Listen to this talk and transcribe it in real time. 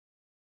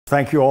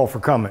Thank you all for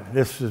coming.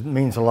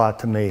 Means a lot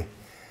to me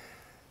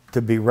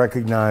to be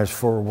recognized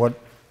for what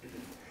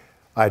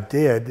I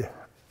did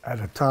at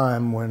a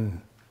time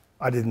when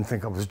I didn't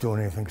think I was doing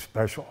anything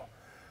special.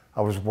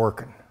 I was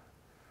working.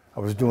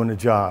 I was doing a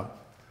job,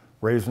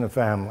 raising a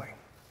family,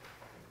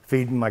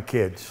 feeding my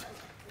kids.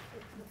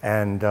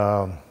 And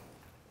I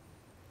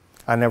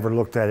never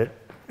looked at it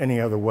any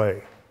other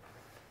way.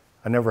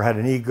 I never had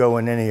an ego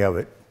in any of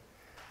it.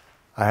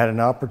 I had an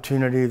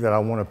opportunity that I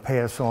want to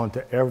pass on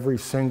to every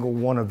single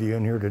one of you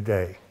in here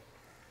today.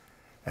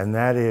 And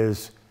that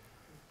is,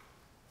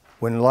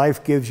 when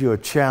life gives you a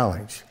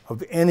challenge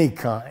of any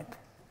kind,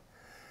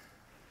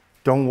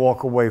 don't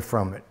walk away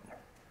from it.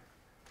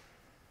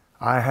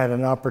 I had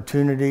an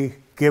opportunity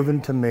given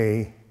to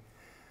me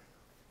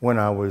when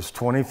I was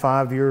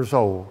 25 years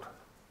old,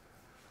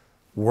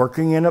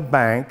 working in a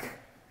bank,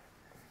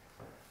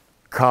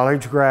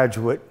 college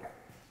graduate,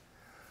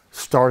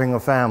 starting a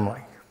family.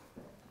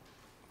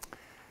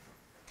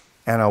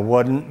 And I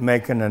wasn't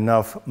making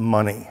enough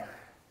money.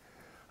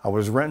 I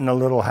was renting a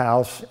little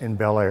house in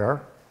Bel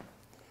Air,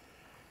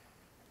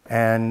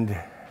 and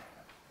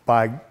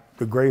by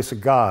the grace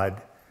of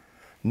God,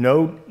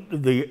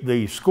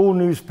 the school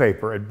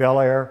newspaper at Bel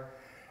Air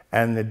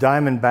and the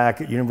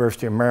Diamondback at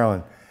University of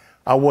Maryland,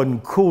 I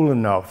wasn't cool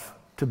enough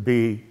to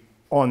be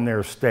on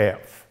their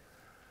staff.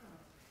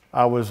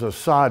 I was a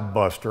sod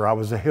buster. I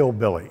was a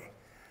hillbilly.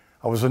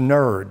 I was a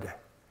nerd.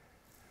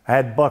 I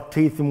had buck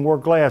teeth and wore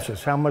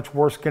glasses. How much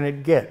worse can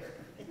it get?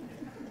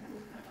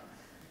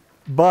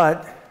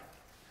 But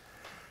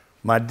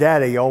my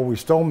daddy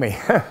always told me,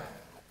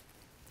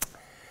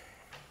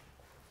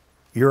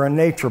 you're a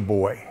nature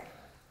boy.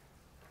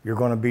 You're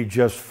going to be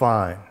just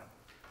fine.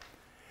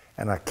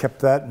 And I kept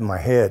that in my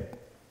head.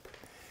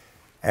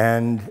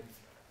 And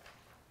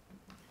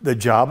the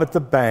job at the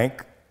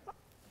bank,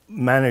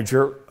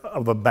 manager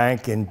of a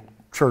bank in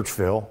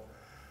Churchville,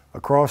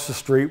 across the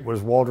street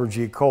was Walter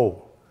G.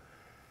 Cole.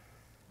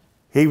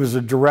 He was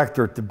a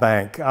director at the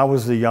bank. I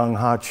was the young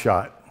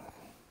hotshot.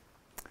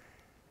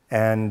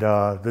 And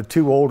the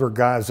two older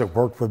guys that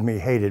worked with me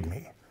hated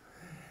me.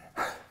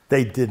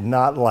 They did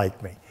not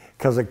like me.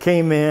 Because I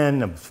came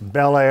in, I was from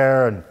Bel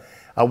Air, and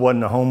I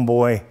wasn't a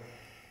homeboy.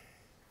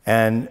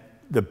 And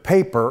the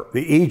paper,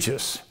 the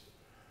Aegis,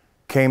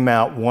 came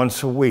out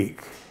once a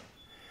week.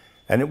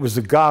 And it was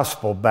the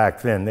gospel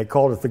back then. They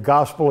called it the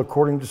gospel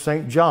according to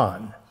St.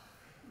 John.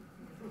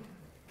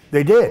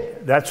 They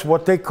did. That's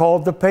what they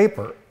called the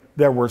paper.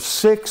 There were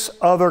 6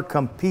 other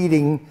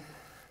competing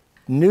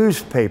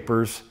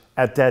newspapers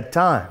at that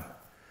time.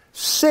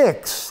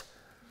 6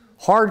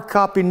 hard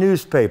copy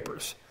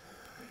newspapers.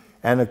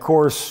 And of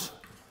course,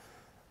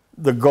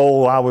 the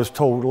goal, I was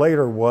told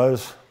later,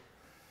 was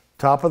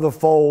top of the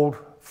fold,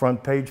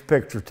 front page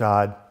picture,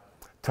 Todd,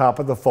 top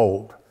of the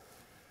fold.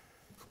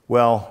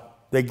 Well,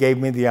 they gave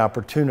me the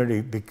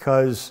opportunity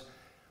because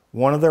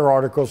one of their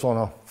articles on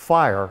a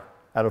fire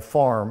at a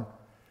farm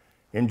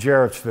in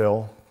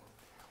Jarrettsville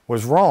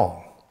was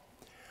wrong.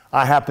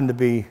 I happened to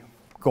be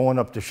going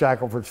up to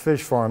Shackelford's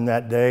fish farm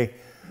that day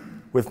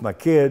with my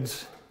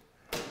kids,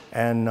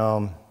 and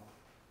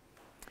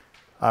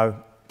I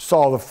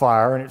saw the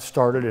fire, and it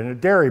started in a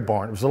dairy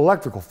barn. It was an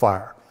electrical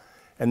fire.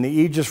 And the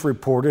Aegis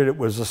reported it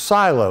was a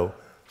silo,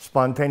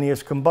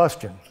 spontaneous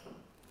combustion.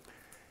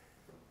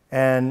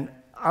 And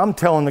I'm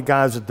telling the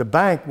guys at the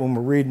bank when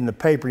we're reading the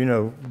paper, you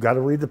know, got to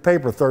read the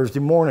paper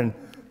Thursday morning,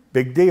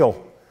 big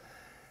deal.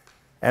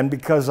 And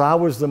because I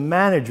was the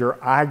manager,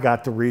 I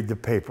got to read the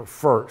paper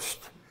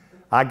first.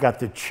 I got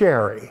the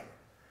cherry.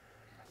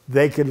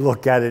 They could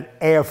look at it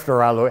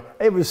after I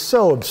looked. It was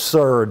so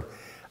absurd.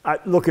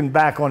 Looking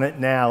back on it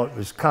now, it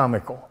was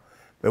comical.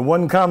 It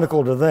wasn't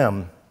comical to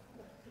them.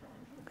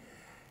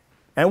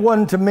 And it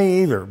wasn't to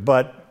me either,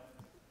 but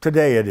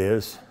today it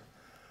is.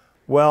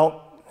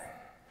 Well,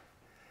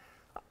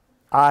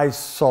 I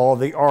saw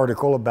the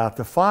article about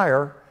the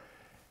fire,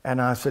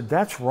 and I said,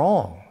 that's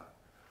wrong.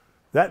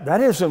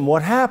 That isn't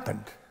what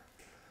happened.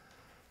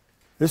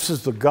 This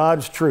is the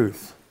God's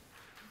truth.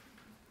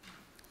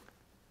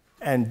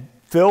 And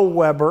Phil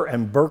Weber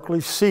and Berkeley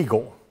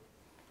Siegel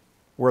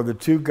were the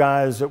 2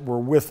 guys that were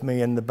with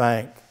me in the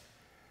bank.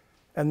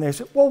 And they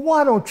said, well,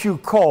 why don't you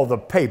call the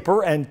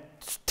paper and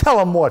tell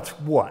them what's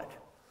what?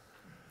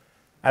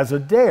 As a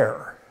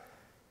dare.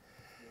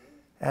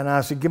 And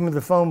I said, give me the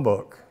phone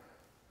book.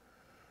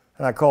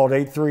 And I called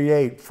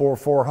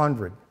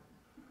 838-4400.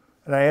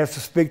 And I asked to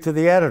speak to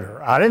the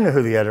editor. I didn't know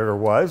who the editor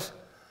was.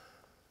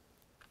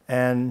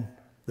 And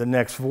the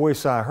next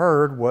voice I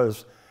heard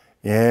was,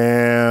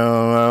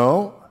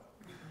 hello,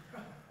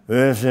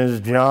 this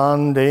is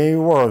John D.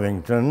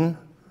 Worthington.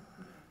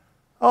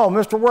 Oh,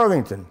 Mr.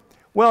 Worthington.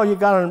 Well, you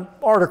got an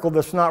article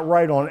that's not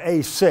right on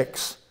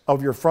A6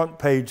 of your front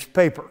page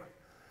paper.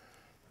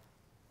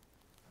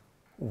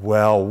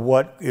 Well,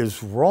 what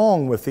is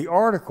wrong with the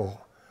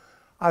article?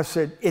 I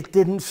said, it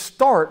didn't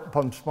start.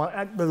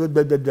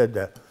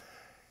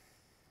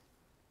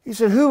 He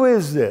said, who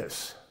is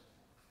this?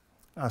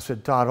 I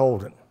said, Todd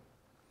Holden.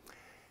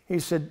 He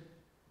said,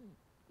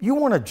 you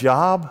want a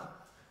job?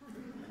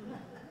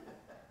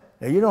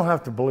 Now, you don't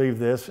have to believe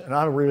this, and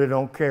I really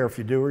don't care if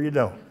you do or you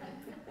don't.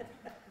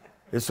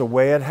 It's the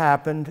way it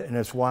happened, and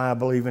it's why I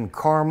believe in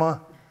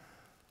karma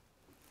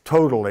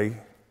totally.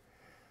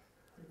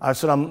 I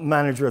said, I'm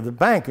manager of the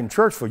bank in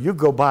Churchville. You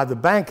go by the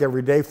bank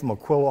every day from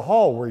Aquila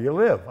Hall where you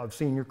live. I've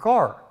seen your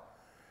car.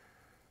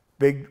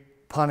 Big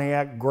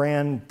Pontiac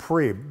Grand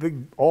Prix,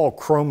 big all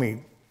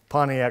chromy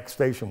Pontiac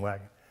station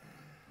wagon.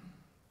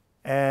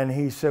 And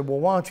he said, well,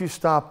 why don't you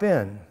stop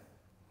in?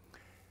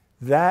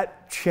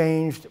 That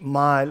changed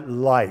my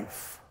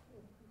life.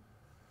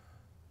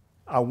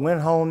 I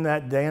went home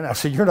that day and I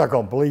said, you're not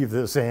going to believe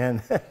this,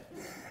 Ann.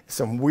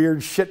 Some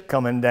weird shit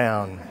coming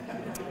down.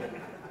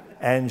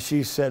 And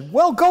she said,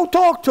 well, go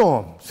talk to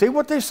them. See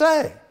what they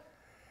say.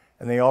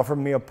 And they offered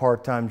me a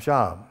part-time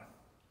job.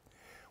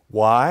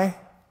 Why?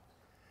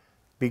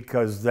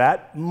 Because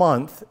that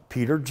month,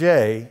 Peter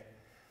J.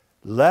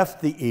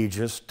 left the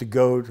Aegis to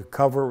go to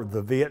cover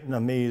the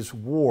Vietnamese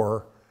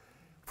War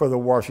for the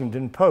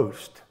Washington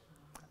Post.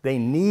 They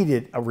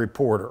needed a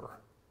reporter.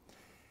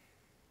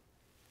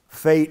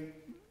 Fate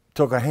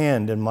took a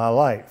hand in my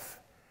life.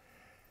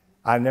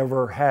 I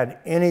never had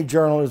any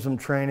journalism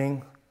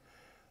training.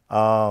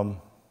 I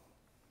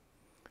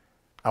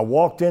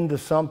walked into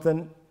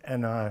something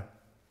and I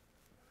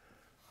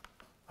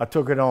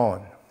took it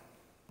on.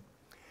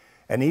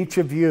 And each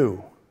of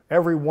you,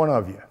 every one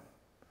of you,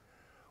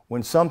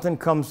 when something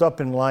comes up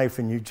in life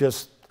and you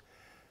just,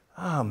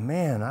 oh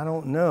man, I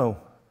don't know,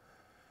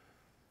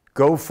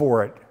 go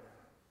for it.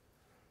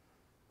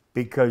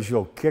 Because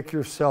you'll kick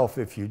yourself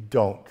if you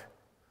don't.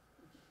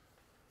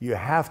 You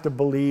have to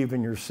believe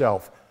in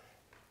yourself.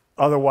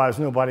 Otherwise,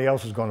 nobody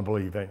else is going to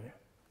believe in you.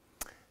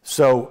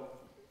 So,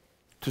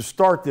 to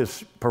start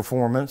this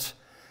performance,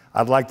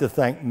 I'd like to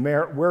thank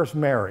Mary. Where's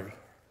Mary?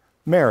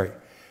 Mary,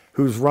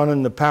 who's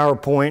running the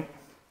PowerPoint.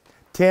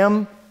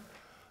 Tim,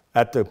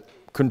 at the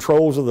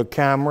controls of the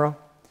camera.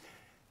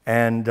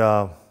 And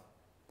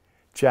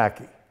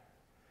Jackie.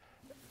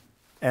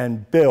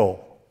 And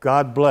Bill.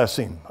 God bless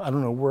him. I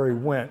don't know where he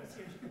went.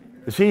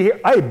 Is he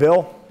here? Hey,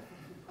 Bill.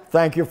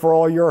 Thank you for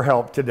all your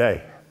help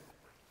today.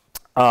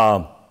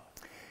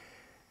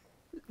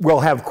 We'll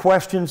have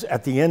questions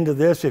at the end of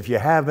this if you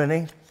have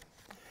any.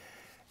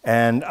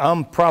 And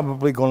I'm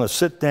probably going to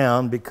sit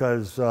down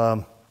because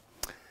I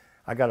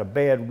got a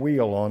bad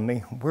wheel on me.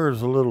 Where's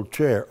the little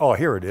chair? Oh,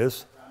 here it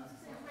is.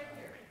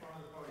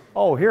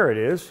 Oh, here it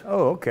is.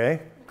 Oh,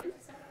 okay.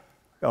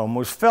 I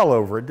almost fell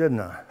over it, didn't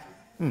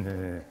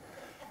I?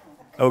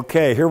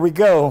 Okay, here we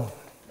go.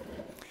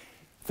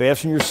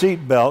 Fasten your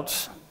seat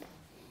belts.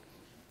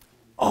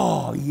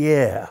 Oh,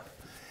 yeah.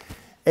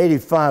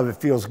 85, it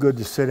feels good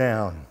to sit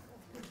down.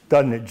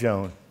 Doesn't it,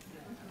 Joan?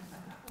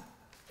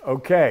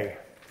 Okay.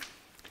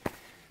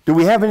 Do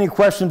we have any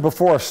questions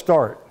before I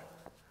start?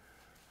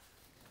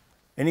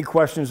 Any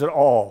questions at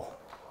all?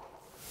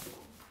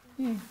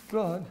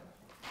 God.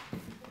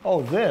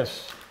 Oh,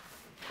 this.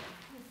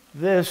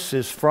 This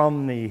is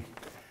from the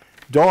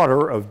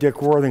daughter of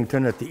Dick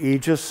Worthington at the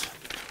Aegis.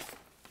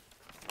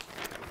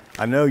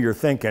 I know you're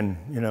thinking,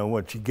 you know,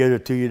 what, you get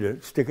it to you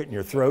to stick it in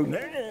your throat.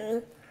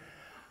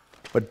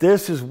 But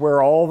this is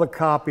where all the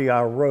copy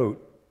I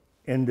wrote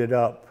ended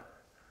up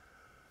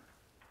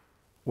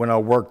when I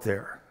worked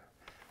there.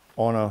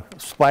 On a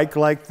spike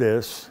like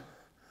this,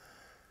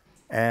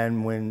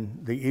 and when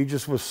the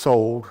Aegis was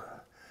sold,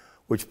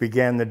 which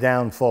began the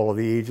downfall of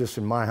the Aegis,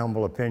 in my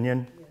humble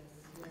opinion,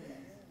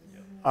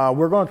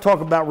 we're going to talk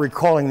about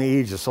recalling the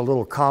Aegis, a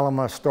little column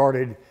I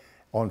started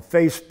on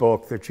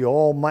Facebook that you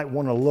all might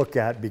want to look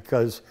at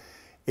because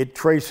it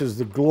traces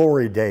the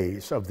glory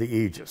days of the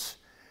Aegis.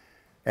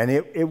 And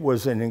it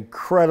was an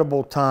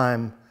incredible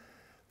time,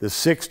 the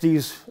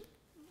 60s.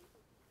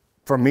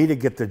 For me to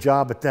get the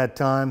job at that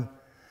time,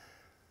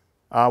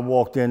 I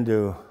walked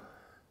into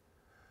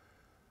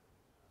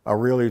a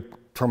really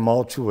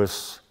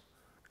tumultuous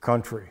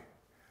country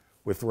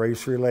with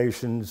race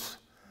relations.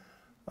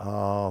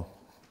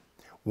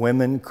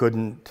 Women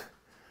couldn't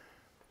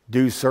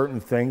do certain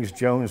things.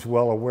 Joan's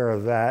well aware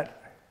of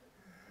that.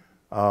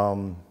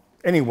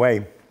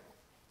 Anyway,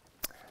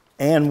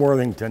 Ann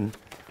Worthington,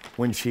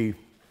 when she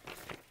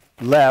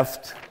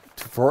left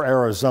for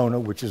Arizona,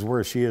 which is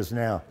where she is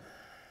now.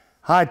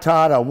 Hi,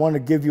 Todd, I want to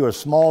give you a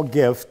small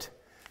gift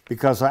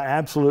because I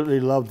absolutely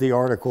love the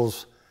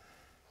articles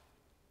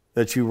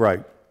that you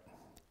write.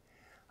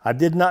 I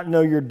did not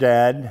know your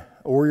dad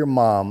or your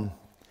mom,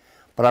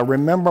 but I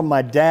remember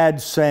my dad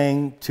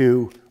saying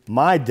to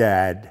my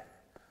dad,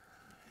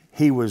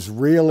 he was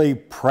really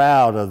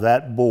proud of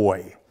that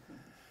boy.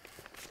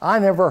 I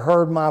never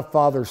heard my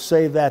father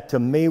say that to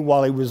me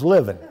while he was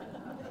living.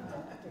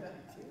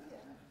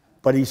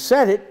 But he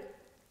said it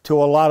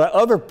to a lot of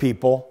other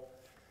people,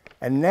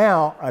 and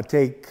now I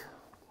take,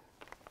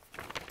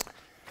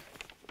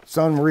 it's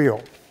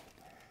unreal.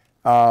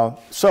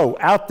 So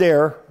out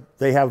there,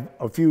 they have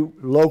a few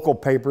local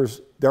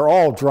papers. They're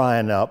all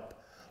drying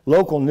up.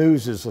 Local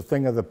news is a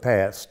thing of the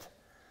past.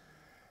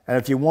 And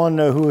if you want to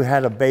know who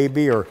had a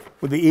baby, or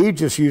well, the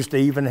Aegis used to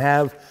even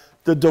have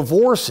the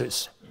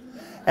divorces.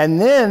 And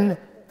then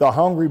the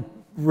hungry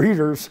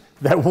readers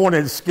that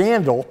wanted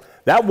scandal.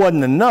 That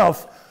wasn't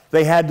enough.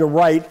 They had to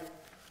write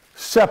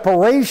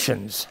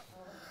separations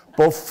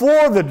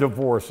before the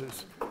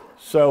divorces.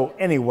 So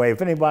anyway,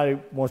 if anybody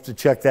wants to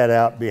check that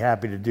out, be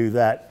happy to do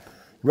that.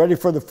 Ready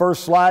for the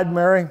first slide,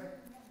 Mary?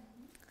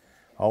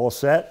 All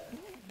set?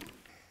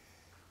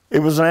 It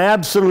was an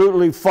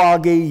absolutely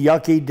foggy,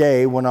 yucky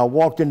day when I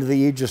walked into the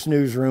Aegis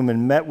newsroom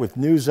and met with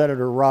news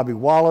editor Robbie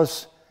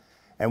Wallace,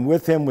 and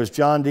with him was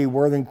John D.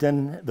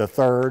 Worthington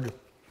III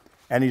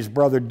and his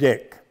brother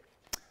Dick.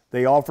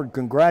 They offered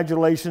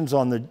congratulations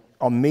on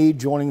me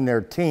joining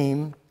their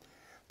team.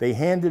 They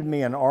handed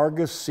me an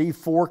Aegis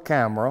C4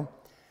 camera,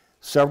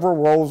 several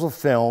rolls of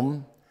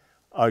film,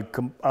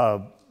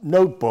 a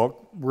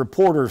notebook,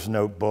 reporter's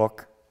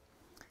notebook,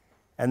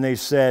 and they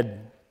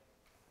said,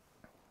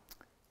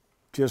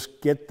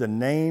 just get the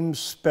names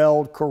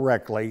spelled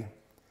correctly,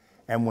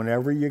 and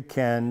whenever you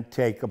can,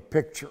 take a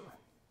picture.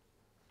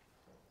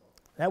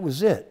 That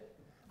was it.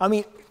 I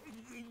mean,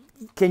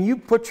 can you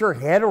put your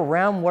head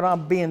around what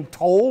I'm being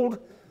told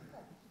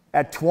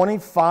at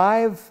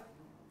 25?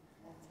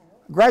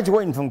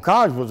 Graduating from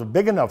college was a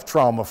big enough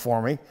trauma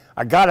for me.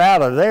 I got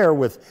out of there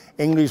with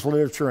English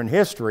literature and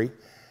history,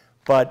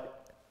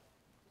 but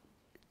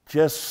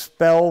just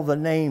spell the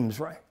names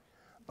right.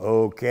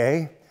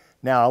 Okay.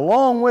 Now,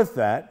 along with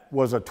that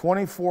was a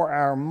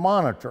 24-hour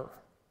monitor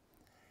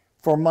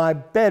for my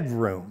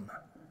bedroom.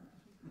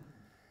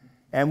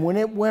 And when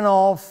it went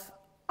off,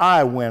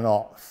 I went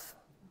off.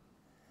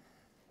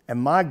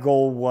 And my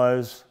goal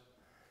was,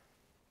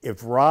 if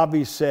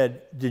Robbie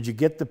said, did you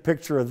get the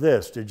picture of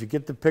this? Did you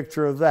get the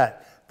picture of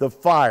that? The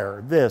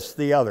fire, this,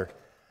 the other.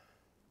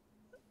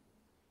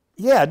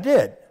 Yeah, I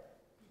did.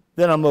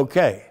 Then I'm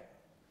okay.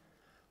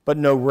 But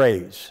no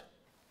raise.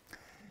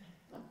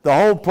 The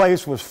whole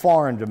place was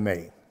foreign to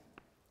me.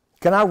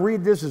 Can I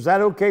read this? Is that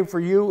okay for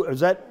you?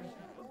 Is that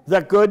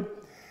good?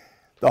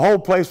 The whole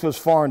place was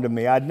foreign to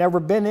me. I'd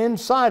never been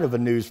inside of a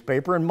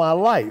newspaper in my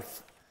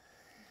life.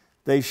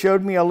 They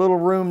showed me a little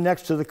room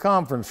next to the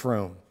conference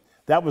room.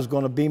 That was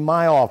going to be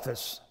my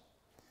office.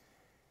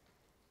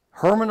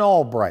 Herman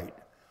Albright,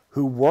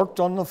 who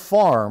worked on the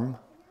farm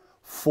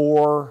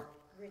for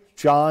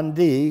John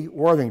D.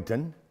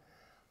 Worthington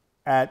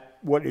at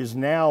what is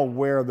now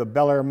where the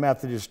Bel Air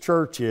Methodist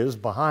Church is.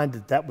 Behind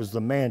it, that was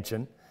the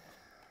mansion.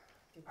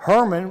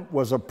 Herman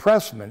was a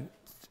pressman,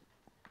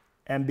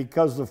 and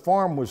because the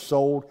farm was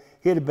sold,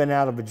 he had been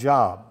out of a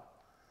job.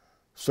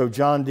 So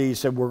John D.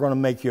 said, we're going to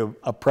make you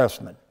a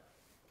pressman.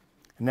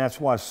 And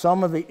that's why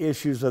some of the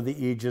issues of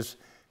the Aegis,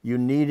 you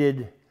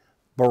needed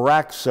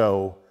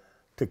Boraxo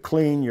to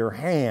clean your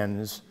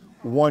hands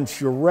once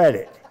you read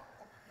it.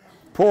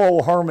 Poor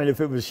old Herman,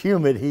 if it was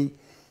humid, he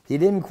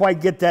didn't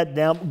quite get that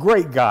down.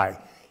 Great guy.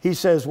 He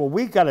says, well,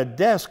 we got a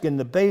desk in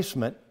the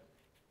basement.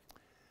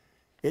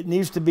 It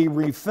needs to be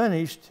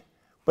refinished,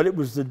 but it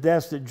was the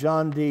desk that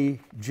John D.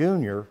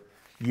 Jr.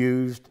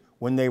 used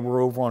when they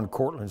were over on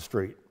Cortlandt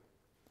Street.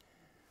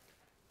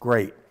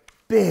 Great.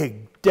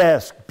 Big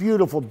desk,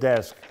 beautiful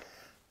desk.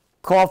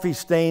 Coffee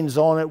stains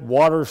on it,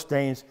 water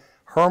stains.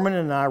 Herman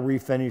and I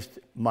refinished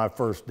my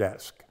first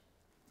desk.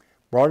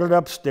 Brought it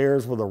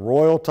upstairs with a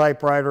Royal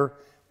typewriter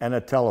and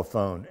a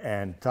telephone.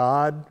 And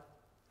Todd,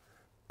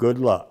 good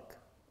luck.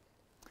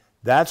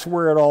 That's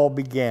where it all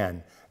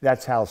began.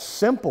 That's how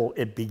simple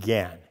it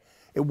began.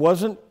 It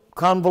wasn't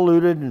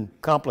convoluted and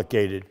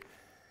complicated.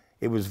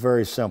 It was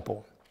very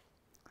simple.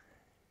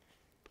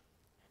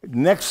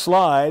 Next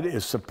slide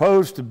is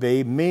supposed to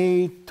be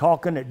me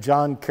talking at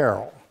John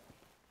Carroll.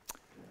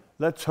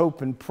 Let's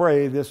hope and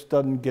pray this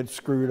doesn't get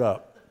screwed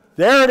up.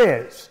 There it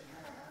is.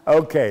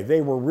 Okay,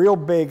 they were real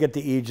big at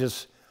the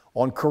Aegis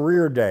on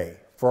career day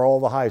for all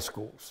the high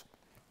schools.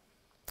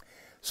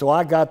 So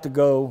I got to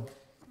go,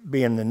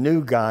 being the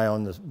new guy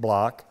on the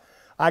block,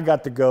 I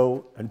got to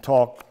go and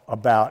talk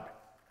about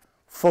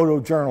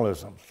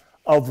photojournalism,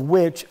 of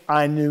which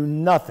I knew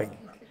nothing.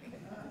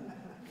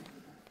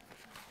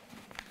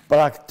 But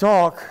I could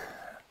talk,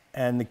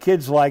 and the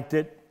kids liked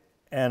it,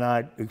 and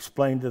I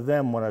explained to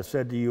them what I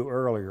said to you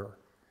earlier.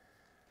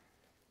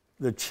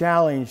 The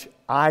challenge,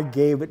 I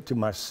gave it to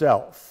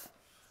myself.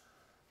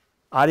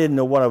 I didn't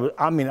know what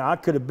I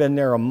could have been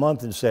there a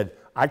month and said,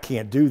 I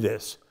can't do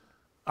this.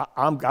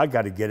 I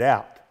got to get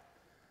out.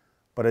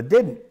 But I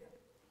didn't.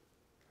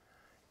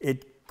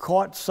 It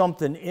caught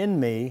something in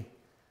me,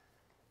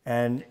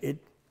 and it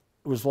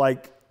was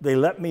like they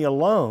let me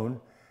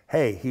alone.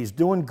 Hey, he's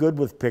doing good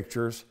with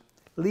pictures.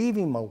 Leave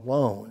him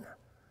alone.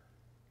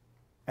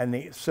 And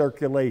the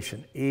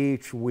circulation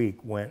each week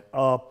went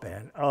up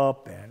and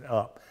up and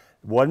up.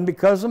 It wasn't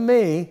because of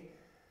me.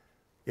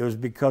 It was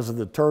because of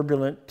the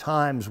turbulent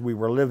times we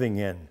were living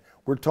in.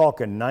 We're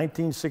talking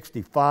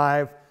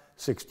 1965,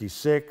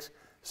 66,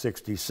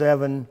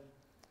 67.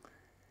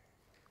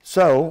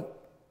 So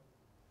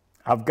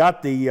I've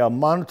got the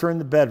monitor in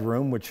the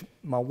bedroom, which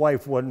my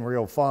wife wasn't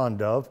real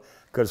fond of,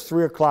 because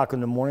 3 o'clock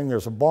in the morning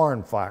there's a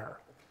barn fire.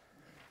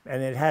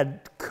 And it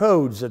had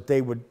codes that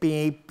they would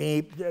beep,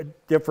 beep,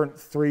 different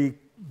 3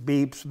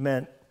 beeps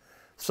meant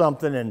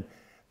something, and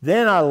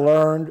Then I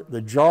learned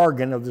the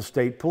jargon of the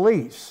state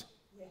police.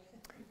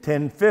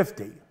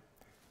 1050,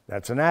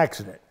 that's an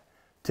accident.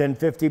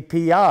 1050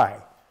 PI,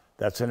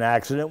 that's an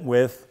accident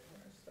with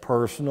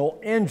personal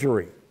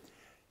injury.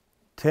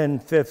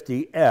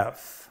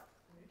 1050F,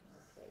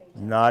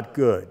 not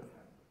good,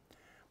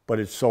 but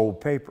it sold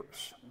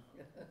papers.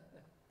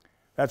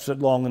 That's the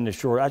long and the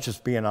short. I'm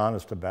just being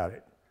honest about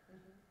it.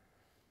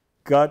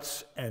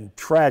 Guts and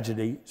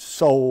Tragedy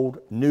sold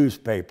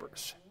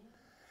newspapers.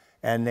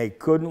 And they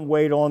couldn't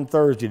wait on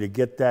Thursday to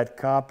get that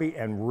copy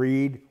and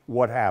read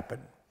what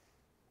happened.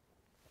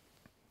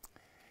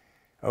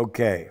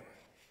 Okay.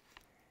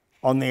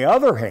 On the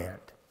other hand,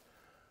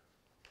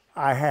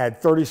 I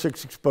had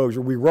 36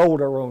 exposure. We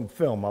rolled our own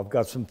film. I've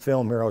got some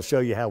film here. I'll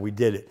show you how we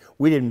did it.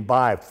 We didn't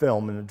buy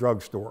film in the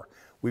drugstore.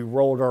 We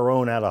rolled our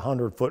own out of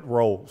 100-foot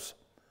rolls.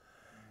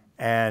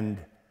 And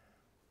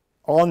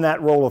on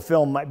that roll of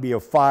film might be a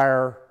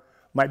fire,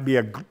 might be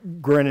a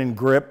grin and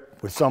grip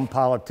with some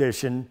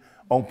politician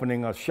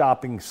opening a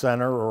shopping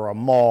center or a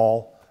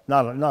mall.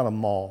 Not a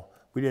mall.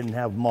 We didn't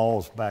have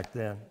malls back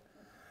then.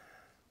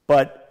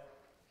 But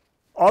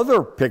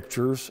other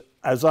pictures,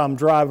 as I'm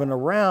driving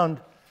around,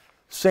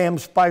 Sam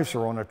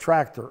Spicer on a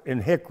tractor in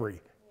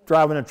Hickory,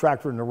 driving a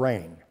tractor in the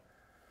rain.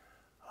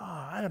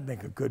 Oh, that'd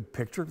make a good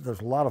picture. There's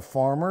a lot of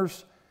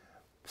farmers.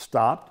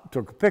 Stopped,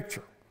 took a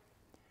picture.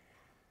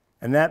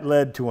 And that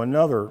led to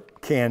another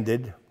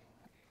candid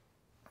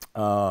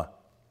that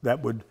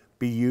would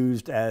be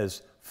used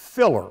as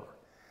filler,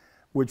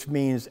 which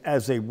means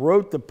as they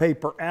wrote the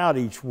paper out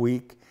each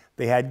week,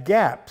 they had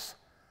gaps.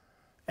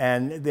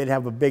 And they'd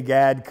have a big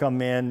ad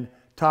come in,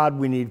 Todd,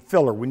 we need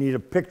filler, we need a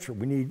picture,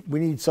 we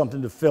need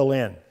something to fill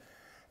in.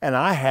 And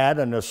I had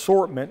an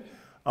assortment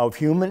of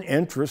human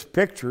interest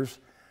pictures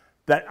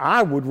that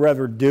I would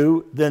rather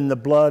do than the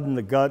blood and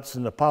the guts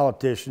and the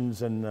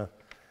politicians and the,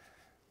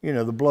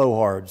 the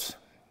blowhards.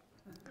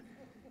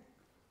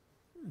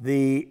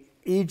 The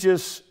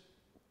Aegis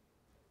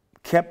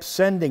kept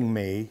sending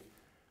me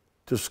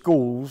to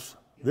schools.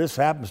 This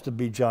happens to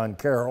be John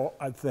Carroll,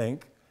 I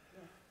think.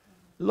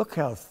 Look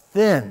how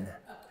thin.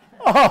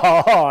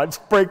 Oh, it's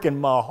breaking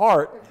my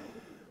heart.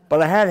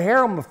 But I had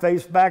hair on my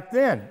face back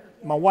then.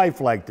 My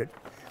wife liked it.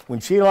 When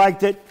she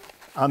liked it,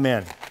 I'm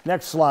in.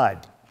 Next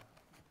slide.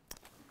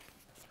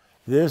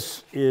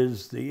 This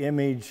is the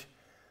image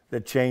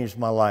that changed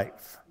my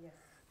life.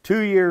 2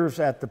 years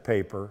at the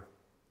paper,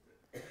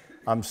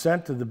 I'm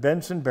sent to the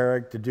Benson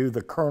Barrack to do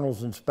the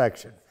colonel's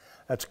inspection.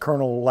 That's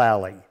Colonel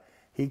Lally.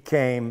 He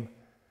came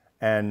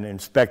and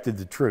inspected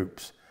the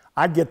troops.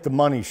 I get the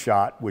money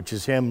shot, which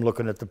is him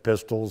looking at the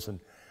pistols, and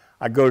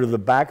I go to the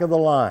back of the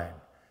line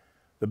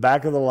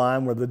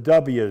where the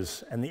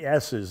W's and the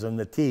S's and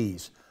the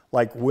T's,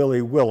 like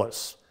Willie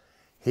Willis.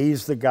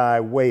 He's the guy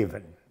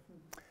waving.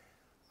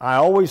 I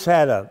always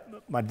had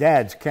my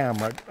dad's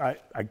camera.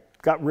 I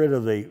got rid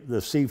of the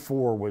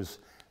C4, was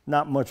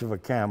not much of a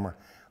camera.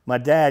 My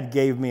dad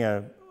gave me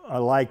a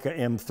Leica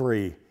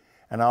M3,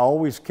 and I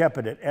always kept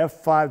it at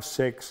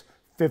f/5.6,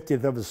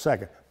 50th of a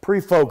second,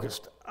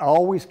 pre-focused. I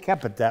always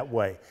kept it that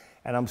way.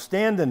 And I'm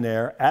standing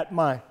there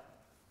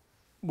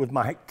with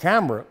my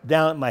camera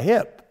down at my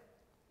hip.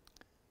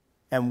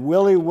 And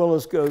Willie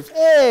Willis goes,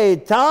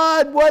 "Hey,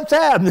 Todd, what's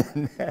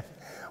happening?"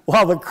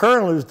 While the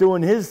colonel is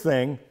doing his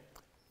thing,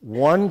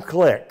 one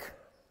click.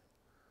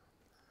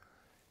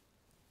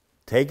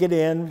 Take it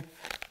in,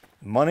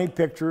 money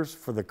pictures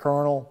for the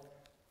colonel,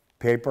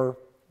 paper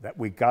that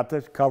we got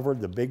this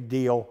covered, the big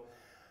deal.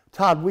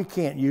 Todd, we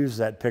can't use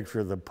that picture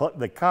of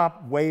the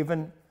cop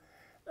waving.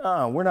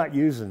 We're not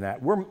using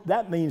that.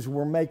 That means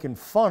we're making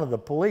fun of the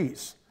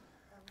police.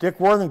 Dick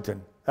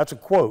Worthington, that's a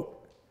quote.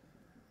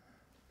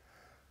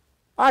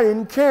 I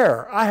didn't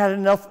care. I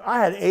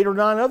had 8 or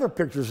 9 other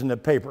pictures in the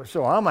paper,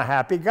 so I'm a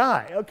happy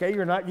guy. Okay,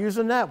 you're not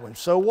using that one,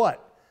 so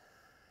what?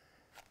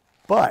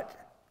 But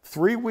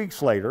 3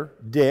 weeks later,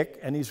 Dick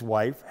and his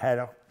wife had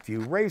a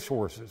few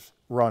racehorses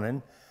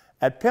running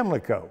at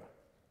Pimlico.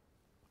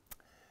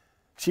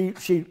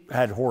 She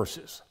had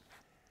horses,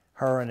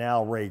 her and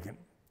Al Reagan.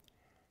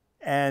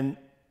 And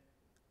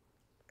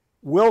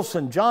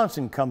Wilson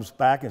Johnson comes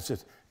back and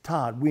says,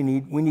 "Todd, we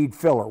need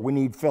filler, we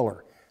need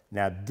filler."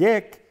 Now,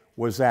 Dick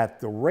was at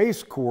the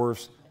race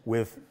course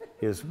with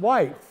his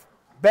wife,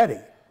 Betty.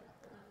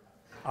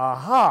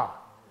 Aha,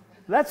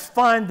 let's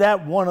find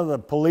that one of the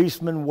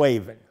policemen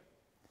waving.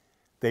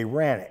 They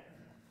ran it.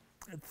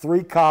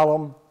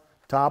 3-column,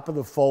 top of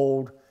the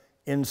fold,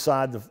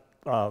 inside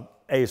the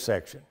A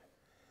section.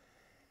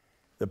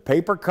 The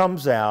paper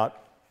comes out.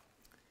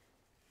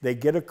 They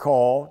get a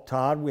call.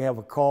 Todd, we have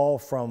a call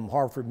from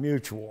Harford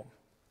Mutual,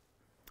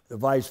 the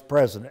vice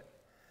president.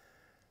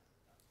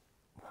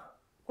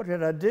 What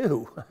did I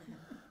do?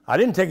 I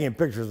didn't take any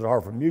pictures of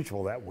Harford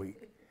Mutual that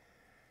week.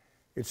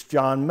 It's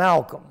John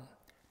Malcolm.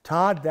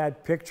 Todd,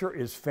 that picture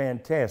is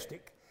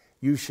fantastic.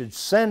 You should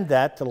send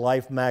that to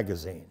Life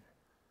magazine.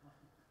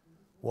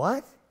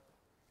 What?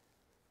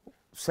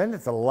 Send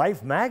it to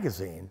Life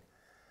magazine?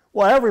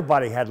 Well,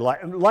 everybody had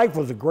Life. Life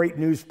was a great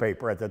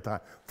newspaper at the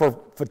time, for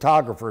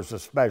photographers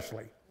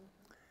especially.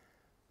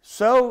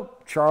 So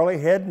Charlie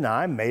Head and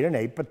I made an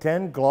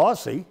 8x10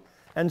 glossy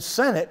and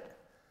sent it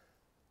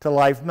to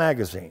Life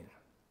magazine.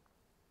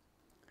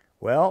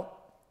 Well,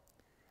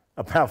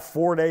 about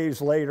 4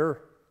 days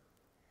later,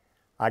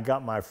 I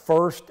got my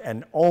first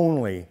and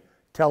only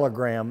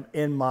telegram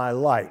in my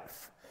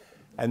life,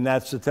 and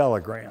that's the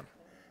telegram,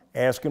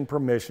 asking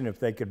permission if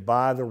they could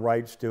buy the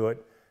rights to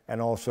it, and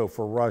also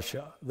for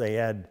Russia. They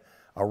had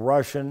a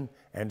Russian,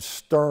 and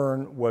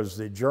Stern was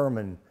the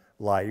German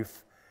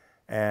Life,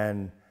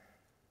 and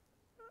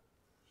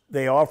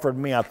they offered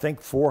me, I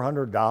think,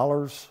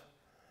 $400,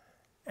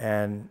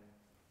 and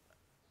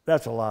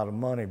that's a lot of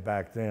money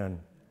back then.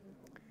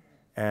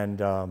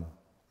 And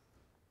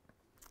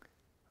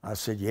I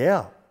said,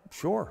 yeah,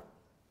 sure.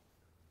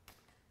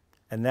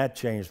 And that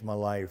changed my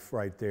life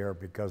right there,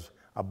 because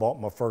I bought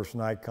my first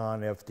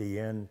Nikon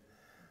FDN.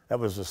 That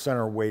was a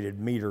center-weighted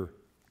meter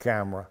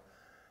camera.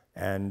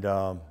 And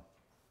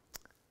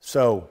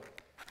so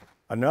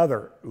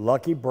another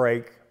lucky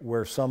break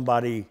where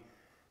somebody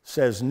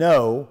says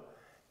no.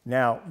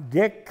 Now,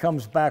 Dick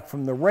comes back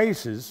from the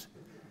races.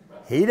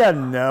 He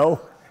doesn't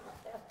know.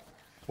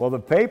 Well, the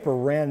paper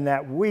ran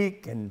that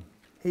week, and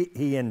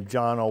he and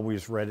John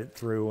always read it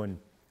through, and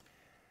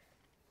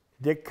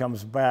Dick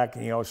comes back,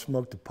 and he always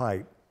smoked a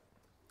pipe.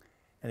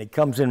 And he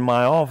comes in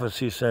my office,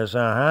 he says,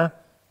 who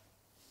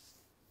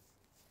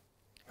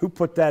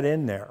put that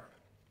in there?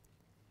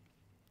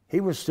 He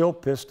was still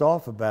pissed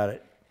off about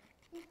it.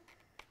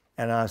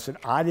 And I said,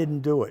 I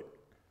didn't do it.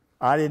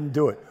 I didn't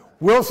do it.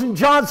 Wilson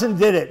Johnson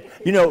did it.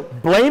 You know,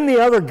 blame the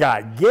other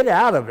guy. Get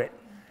out of it.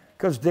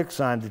 Because Dick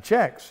signed the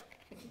checks.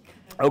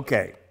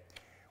 Okay.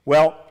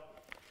 Well,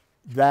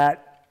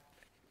 that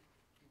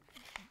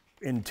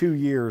in 2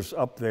 years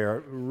up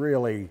there,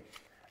 really,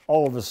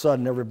 all of a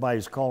sudden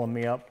everybody's calling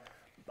me up.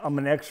 I'm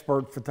an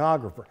expert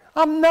photographer.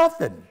 I'm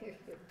nothing.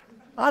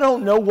 I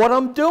don't know what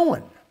I'm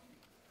doing.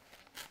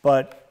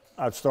 But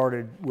I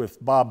started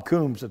with Bob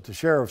Coombs at the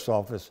sheriff's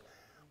office.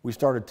 We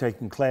started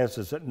taking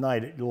classes at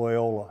night at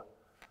Loyola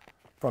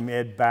from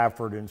Ed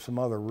Bafford and some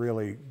other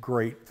really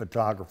great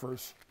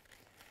photographers.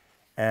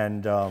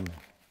 And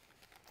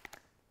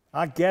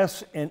I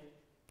guess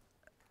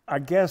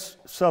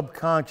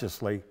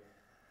subconsciously,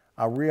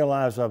 I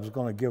realized I was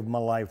going to give my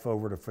life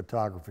over to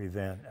photography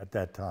then, at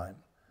that time.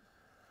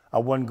 I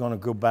wasn't going to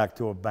go back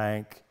to a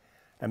bank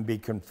and be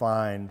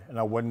confined, and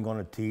I wasn't going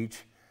to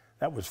teach.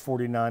 That was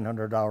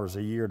 $4,900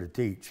 a year to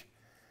teach.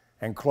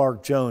 And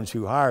Clark Jones,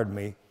 who hired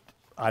me,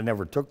 I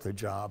never took the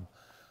job.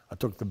 I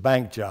took the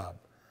bank job.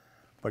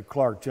 But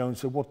Clark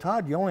Jones said, well,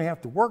 Todd, you only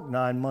have to work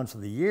 9 months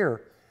of the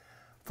year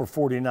for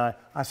 $49.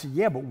 I said,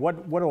 yeah, but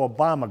what do I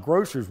buy my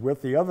groceries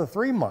with the other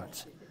 3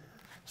 months?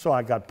 So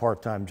I got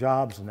part-time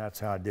jobs, and that's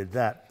how I did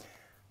that.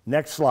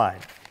 Next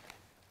slide.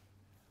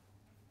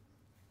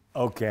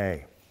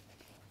 Okay.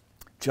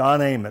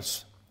 John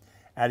Amos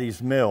at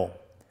his mill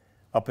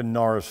up in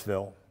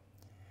Norrisville.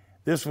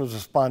 This was a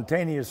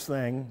spontaneous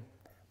thing,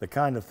 the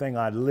kind of thing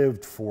I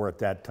lived for at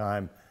that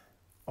time,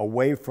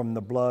 away from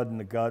the blood and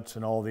the guts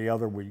and all the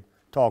other we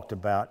talked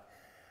about.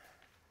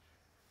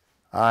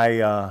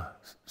 I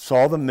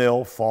saw the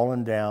mill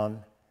falling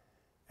down,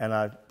 and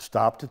I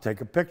stopped to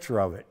take a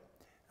picture of it.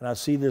 And I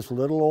see this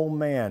little old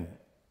man.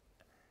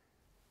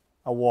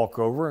 I walk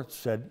over and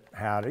said,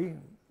 howdy.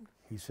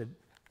 He said,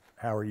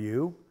 how are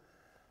you?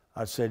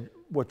 I said,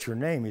 what's your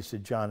name? He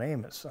said, John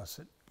Amos. I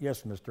said,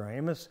 yes, Mr.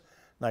 Amos.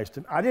 Nice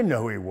to, I didn't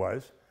know who he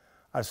was.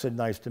 I said,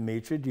 nice to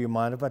meet you. Do you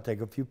mind if I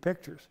take a few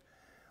pictures?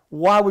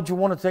 Why would you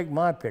want to take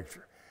my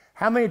picture?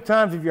 How many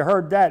times have you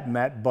heard that,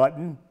 Matt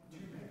Button?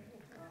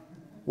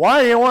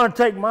 Why do you want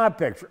to take my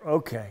picture?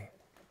 Okay.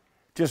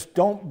 Just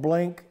don't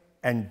blink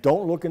and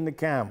don't look in the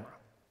camera.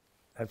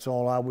 That's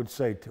all I would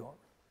say to him.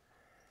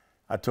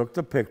 I took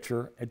the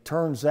picture. It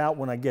turns out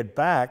when I get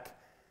back,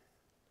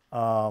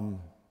 John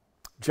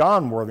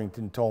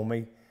Worthington told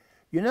me,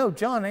 you know,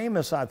 John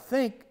Amos, I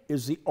think,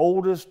 is the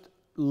oldest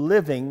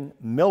living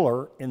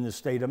miller in the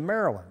state of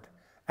Maryland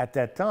at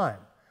that time.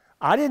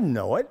 I didn't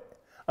know it.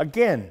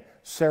 Again,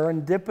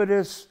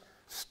 serendipitous,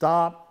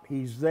 stop,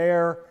 he's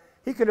there.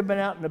 He could have been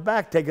out in the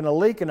back taking a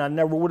leak and I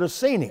never would have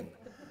seen him.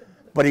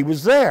 But he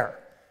was there.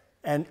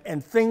 And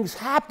things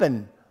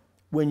happen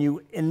when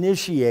you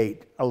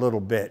initiate a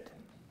little bit.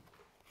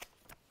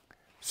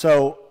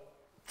 So,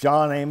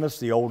 John Amos,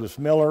 the oldest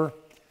miller,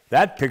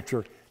 that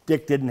picture,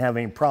 Dick didn't have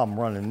any problem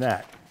running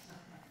that.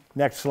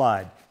 Next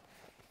slide.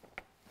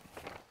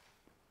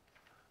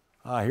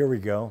 Here we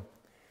go.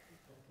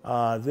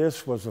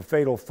 This was a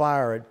fatal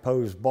fire at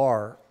Poe's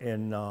Bar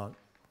in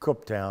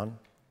Cooktown.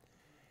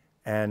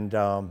 And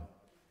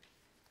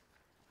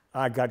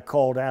I got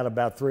called out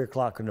about 3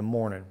 o'clock in the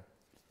morning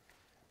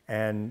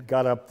and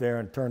got up there,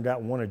 and turned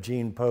out one of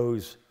Gene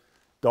Poe's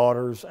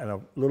daughters and a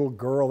little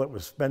girl that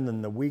was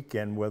spending the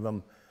weekend with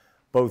him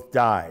both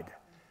died.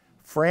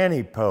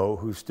 Franny Poe,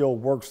 who still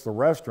works the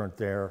restaurant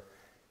there,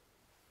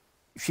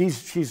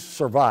 she's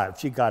survived.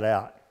 She got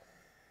out.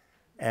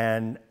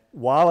 And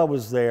while I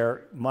was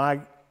there,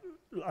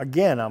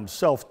 again, I'm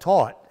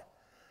self-taught.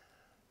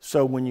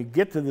 So when you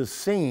get to the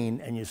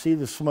scene and you see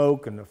the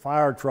smoke and the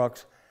fire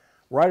trucks,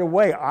 right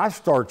away I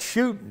start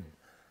shooting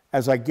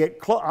as I get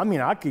close. I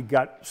mean, I could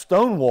got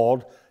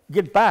stonewalled.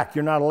 Get back,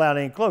 you're not allowed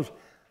any close.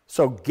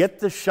 So get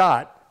the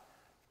shot,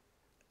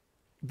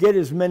 get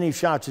as many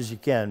shots as you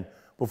can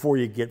before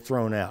you get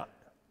thrown out.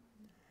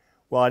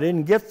 Well, I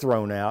didn't get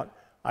thrown out.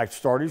 I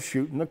started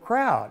shooting the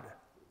crowd.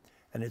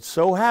 And it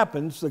so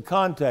happens the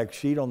contact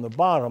sheet on the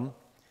bottom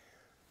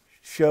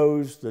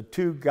shows the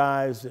two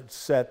guys that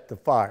set the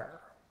fire.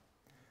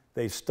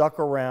 They stuck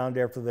around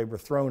after they were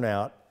thrown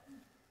out,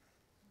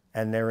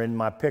 and they're in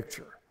my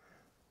picture.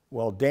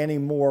 Well, Danny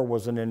Moore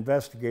was an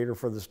investigator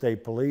for the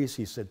state police.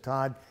 He said,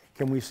 Todd,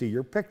 can we see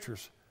your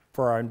pictures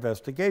for our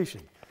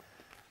investigation?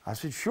 I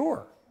said,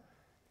 sure.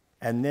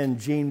 And then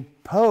Gene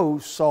Poe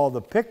saw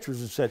the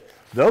pictures and said,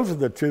 those are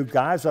the two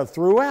guys I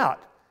threw out.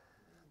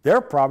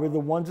 They're probably the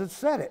ones that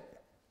said it.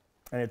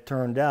 And it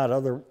turned out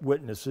other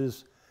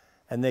witnesses,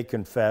 and they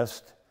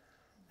confessed,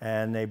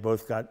 and they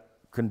both got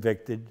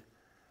convicted.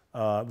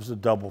 It was a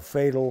double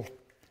fatal.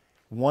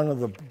 One of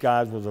the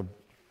guys was a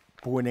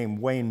boy named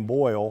Wayne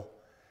Boyle.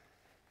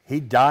 He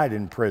died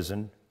in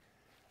prison,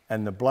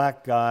 and the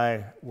black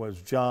guy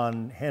was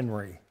John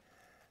Henry,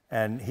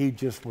 and he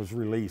just was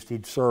released.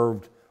 He'd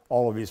served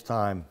all of his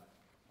time.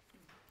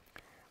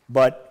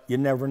 But you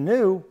never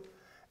knew,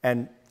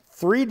 and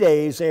 3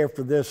 days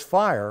after this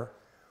fire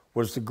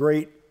was the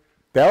great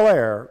Bel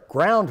Air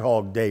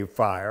Groundhog Day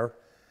fire,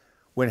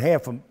 when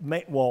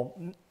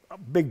a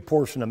big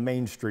portion of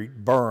Main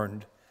Street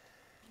burned,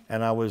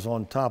 and I was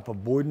on top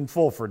of Boyd and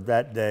Fulford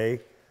that day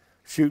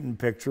shooting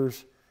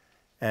pictures,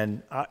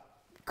 and I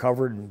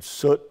covered in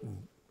soot.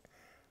 And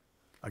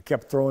I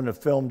kept throwing the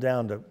film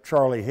down to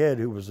Charlie Head,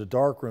 who was the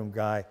darkroom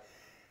guy,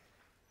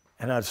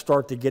 and I'd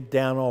start to get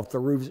down off the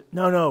roof.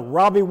 No,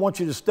 Robbie wants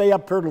you to stay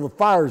up here till the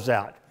fire's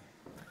out.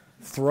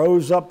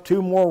 Throws up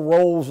 2 more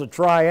rolls of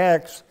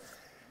Tri-X,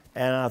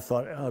 and I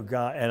thought, oh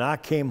God, and I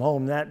came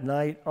home that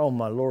night, oh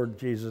my Lord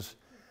Jesus.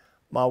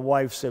 My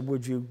wife said,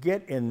 would you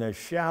get in the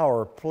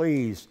shower,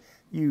 please?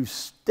 You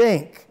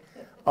stink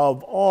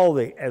of all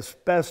the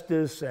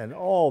asbestos and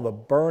all the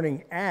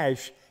burning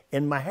ash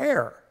in my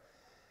hair.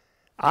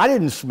 I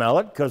didn't smell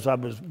it because I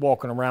was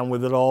walking around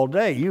with it all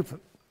day. You've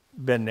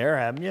been there,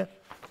 haven't you?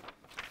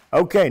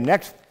 Okay,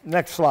 next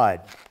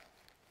slide.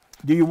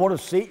 Do you want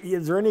to see,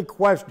 is there any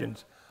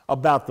questions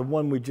about the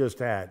one we just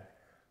had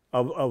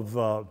of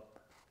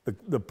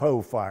the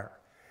Poe fire?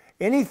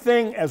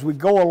 Anything as we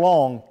go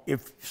along,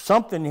 if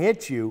something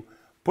hits you,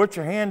 put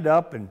your hand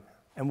up and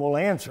we'll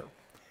answer.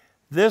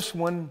 This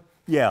one,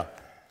 yeah,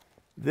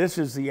 this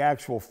is the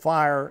actual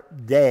fire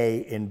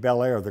day in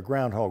Bel Air, the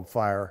Groundhog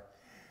Fire.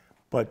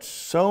 But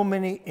so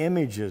many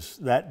images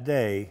that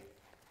day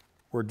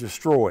were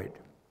destroyed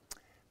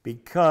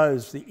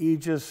because the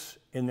Aegis,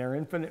 in their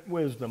infinite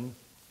wisdom,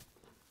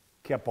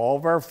 kept all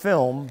of our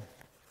film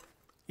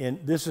in,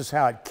 this is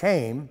how it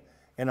came,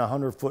 in a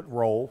 100-foot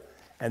roll,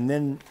 and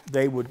then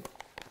they would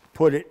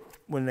put it,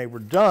 when they were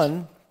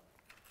done,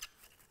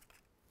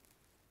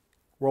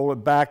 roll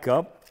it back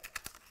up,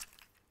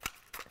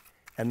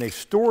 and they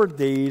stored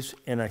these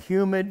in a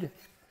humid,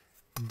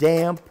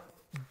 damp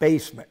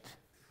basement.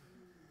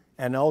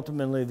 And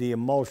ultimately the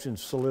emulsion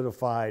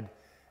solidified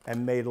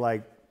and made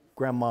like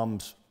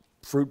grandmom's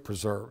fruit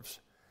preserves.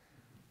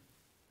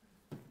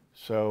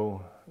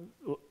 So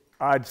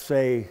I'd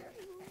say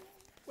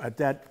at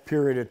that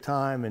period of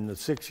time, in the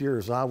 6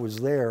 years I was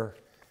there,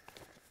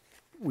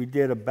 we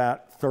did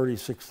about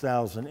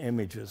 36,000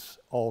 images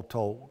all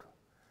told.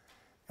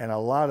 And a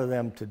lot of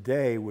them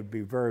today would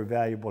be very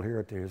valuable here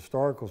at the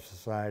Historical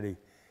Society,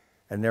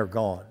 and they're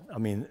gone. I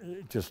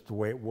mean, just the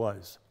way it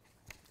was.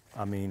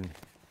 I mean,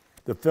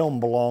 the film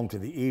belonged to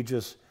the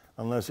Aegis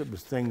unless it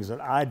was things that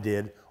I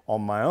did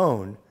on my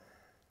own,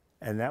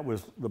 and that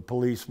was the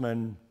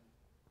policeman,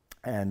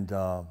 and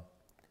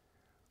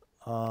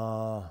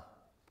I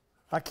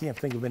can't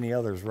think of any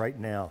others right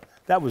now.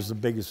 That was the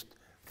biggest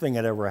thing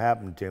that ever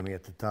happened to me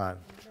at the time.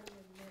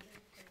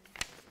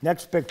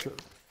 Next picture.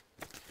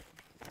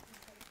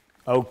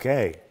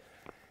 Okay.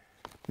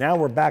 Now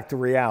we're back to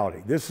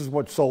reality. This is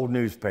what sold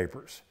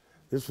newspapers.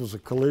 This was a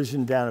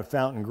collision down at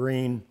Fountain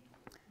Green.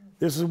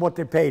 This is what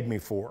they paid me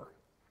for.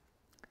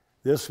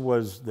 This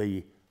was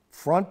the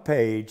front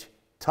page,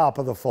 top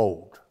of the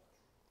fold.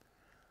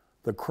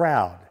 The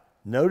crowd.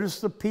 Notice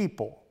the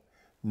people.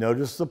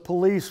 Notice the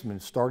policemen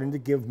starting to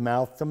give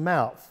mouth to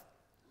mouth.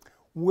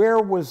 Where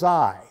was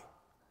I?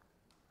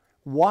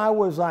 Why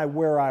was I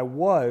where I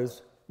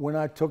was when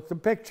I took the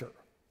picture?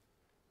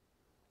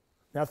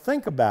 Now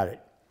think about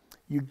it.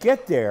 You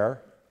get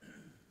there,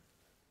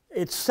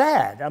 it's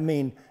sad. I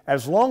mean,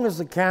 as long as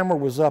the camera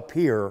was up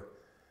here,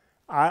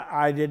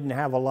 I didn't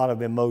have a lot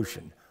of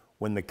emotion.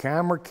 When the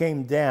camera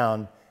came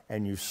down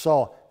and you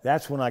saw,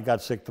 that's when I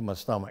got sick to my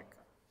stomach.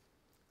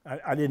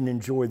 I didn't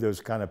enjoy those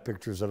kind of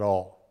pictures at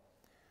all.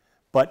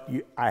 But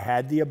I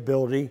had the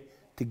ability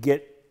to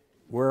get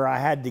where I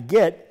had to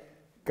get,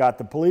 got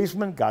the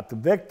policeman, got the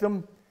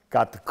victim,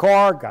 got the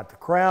car, got the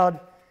crowd.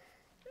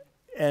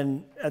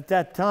 And at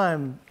that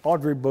time,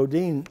 Audrey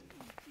Bodine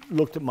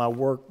looked at my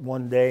work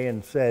one day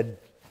and said,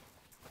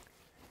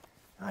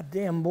 "God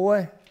damn,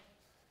 boy,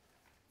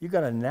 you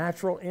got a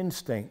natural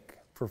instinct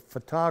for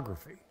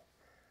photography."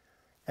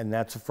 And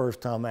that's the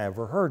first time I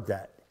ever heard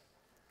that.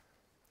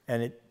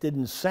 And it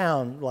didn't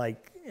sound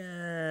like,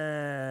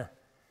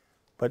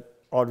 but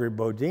Audrey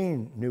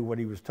Bodine knew what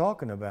he was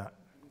talking about.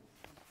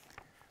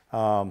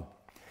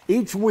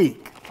 Each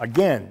week,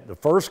 again, the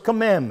first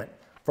commandment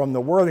from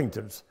the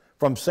Worthingtons,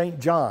 from St.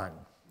 John,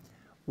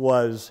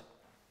 was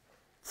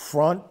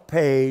front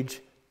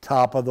page,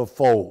 top of the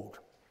fold.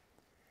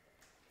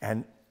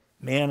 And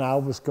man, I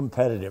was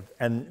competitive.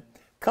 And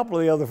a couple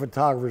of the other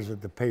photographers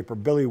at the paper,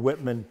 Billy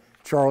Whitman,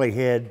 Charlie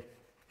Head,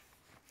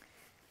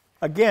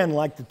 again,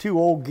 like the two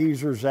old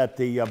geezers at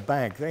the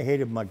bank, they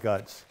hated my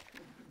guts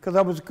because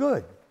I was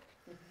good.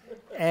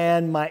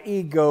 And my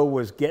ego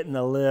was getting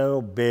a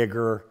little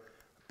bigger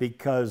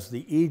because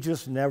the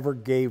Aegis never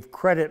gave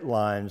credit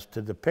lines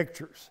to the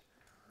pictures.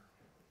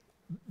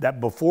 That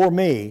before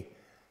me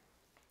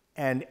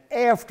and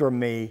after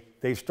me,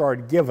 they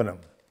started giving them.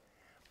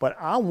 But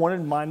I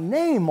wanted my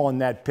name on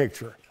that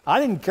picture. I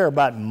didn't care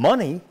about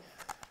money.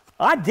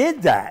 I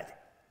did that.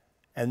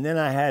 And then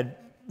I had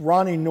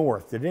Ronnie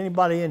North. Did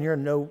anybody in here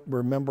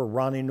remember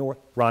Ronnie North?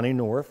 Ronnie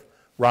North.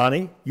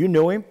 Ronnie, you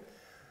knew him.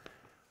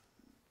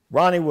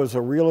 Ronnie was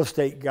a real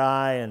estate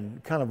guy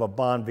and kind of a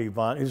bon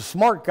vivant. He was a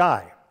smart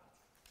guy.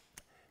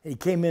 He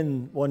came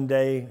in one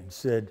day and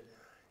said,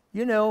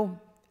 "You know,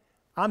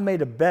 I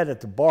made a bet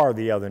at the bar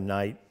the other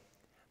night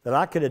that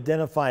I could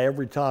identify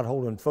every Todd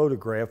Holden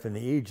photograph in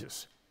the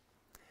Aegis.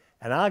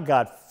 And I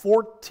got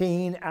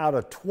 14 out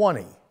of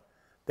 20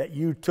 that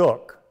you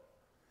took,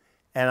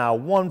 and I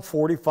won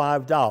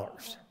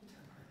 $45.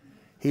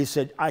 He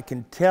said, "I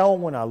can tell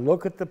when I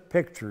look at the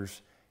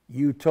pictures,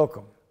 you took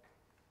them."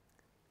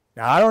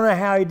 Now, I don't know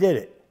how he did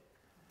it.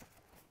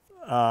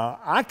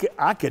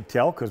 I could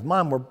tell because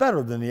mine were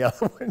better than the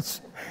other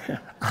ones.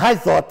 I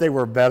thought they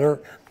were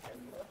better.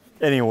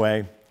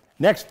 Anyway,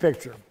 next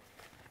picture.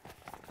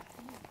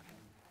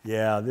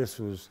 Yeah, this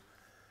was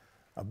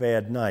a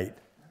bad night.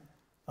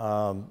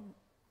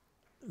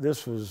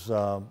 This was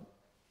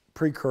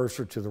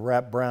precursor to the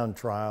Rap Brown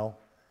trial.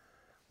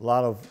 A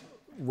lot of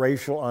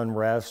racial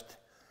unrest.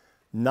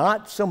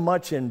 Not so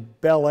much in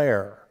Bel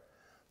Air.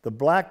 The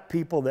black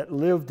people that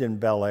lived in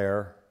Bel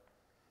Air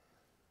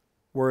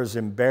were as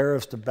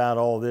embarrassed about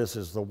all this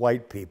as the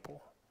white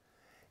people.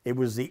 It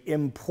was the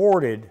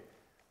imported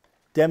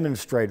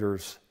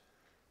demonstrators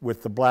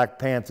with the Black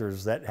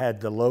Panthers that had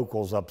the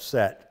locals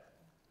upset,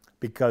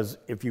 because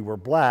if you were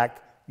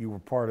black, you were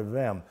part of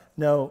them.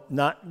 No,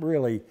 not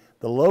really.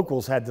 The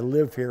locals had to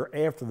live here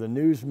after the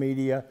news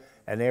media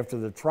and after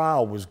the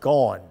trial was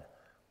gone.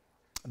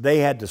 They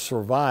had to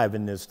survive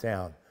in this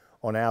town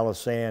on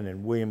Alice Ann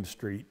and William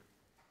Street.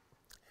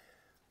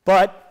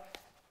 But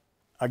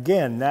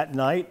again, that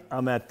night,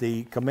 I'm at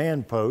the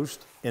command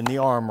post in the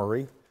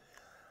armory.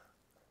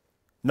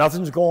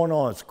 Nothing's going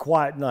on. It's a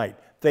quiet night.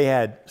 They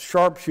had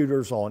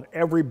sharpshooters on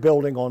every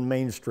building on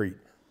Main Street.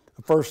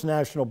 The First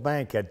National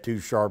Bank had 2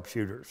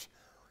 sharpshooters.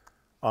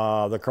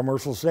 The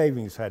Commercial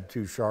Savings had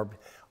 2 sharp.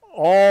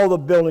 All the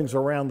buildings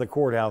around the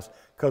courthouse,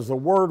 because the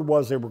word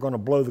was they were going to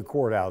blow the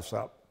courthouse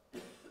up.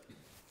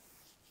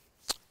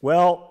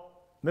 Well,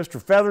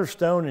 Mr.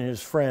 Featherstone and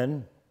his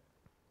friend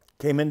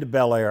came into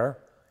Bel Air,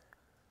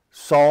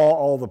 saw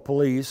all the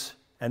police,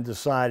 and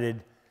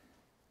decided,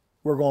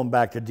 we're going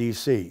back to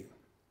D.C.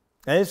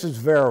 And this is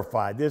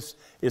verified. This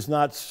is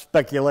not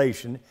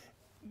speculation.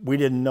 We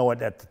didn't know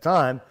it at the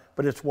time,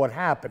 but it's what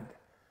happened.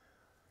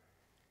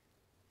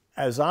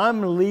 As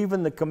I'm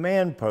leaving the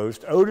command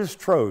post, Otis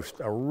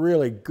Trost, a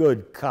really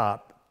good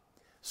cop,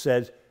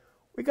 says,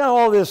 "We got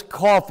all this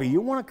coffee.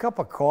 You want a cup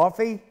of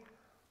coffee?"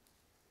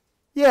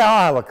 "Yeah,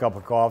 I'll have a cup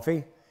of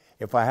coffee."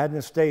 If I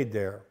hadn't stayed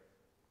there,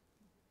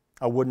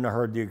 I wouldn't have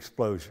heard the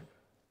explosion.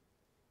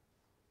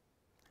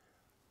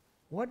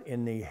 What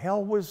in the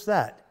hell was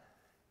that?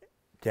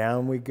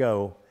 Down we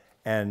go,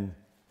 and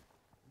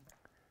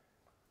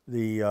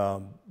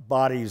the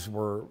bodies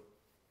were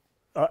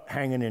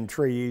hanging in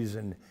trees,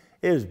 and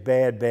it was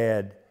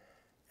bad.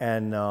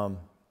 And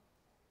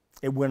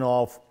it went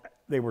off.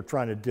 They were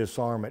trying to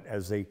disarm it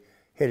as they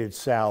headed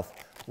south,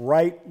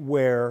 right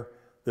where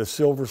the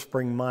Silver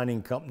Spring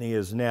Mining Company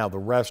is now, the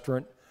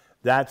restaurant.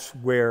 That's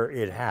where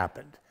it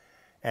happened.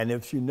 And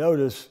if you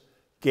notice,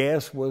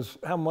 gas was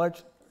how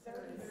much?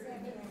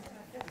 37.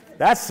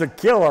 That's the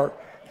killer.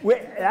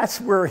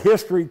 That's where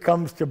history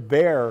comes to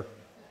bear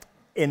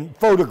in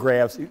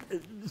photographs.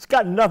 It's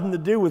got nothing to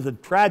do with the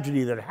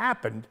tragedy that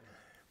happened,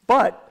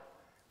 but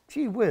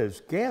gee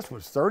whiz, gas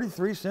was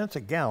 33 cents a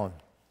gallon.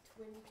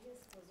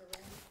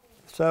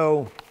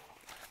 So,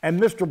 and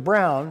Mr.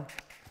 Brown,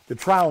 the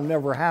trial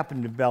never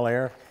happened in Bel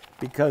Air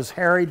because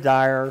Harry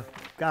Dyer,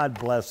 God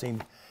bless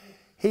him,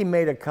 he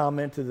made a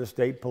comment to the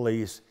state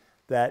police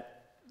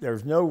that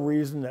there's no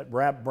reason that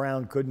Rap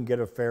Brown couldn't get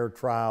a fair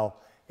trial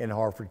in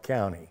Harford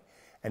County.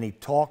 And he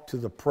talked to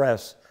the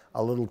press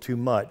a little too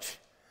much.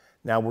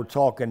 Now we're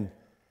talking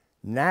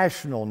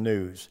national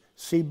news,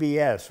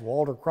 CBS,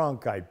 Walter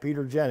Cronkite,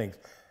 Peter Jennings.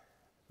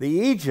 The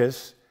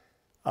Aegis,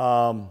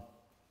 I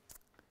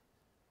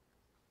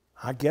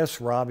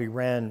guess Robbie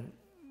ran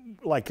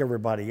like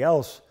everybody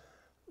else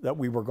that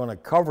we were going to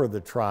cover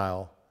the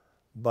trial,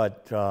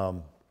 but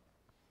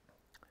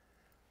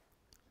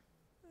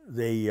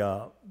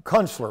the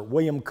Kunstler,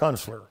 William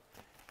Kunstler,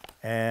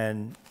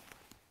 and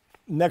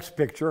next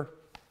picture,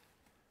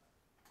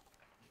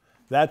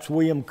 that's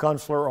William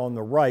Kunstler on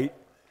the right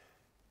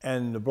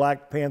and the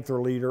Black Panther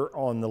leader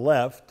on the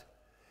left.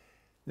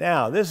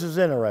 Now, this is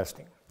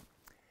interesting.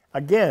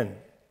 Again,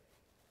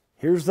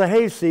 here's the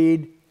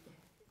hayseed.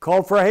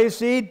 Called for a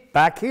hayseed,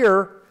 back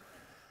here.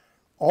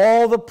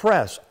 All the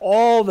press,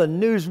 all the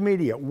news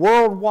media,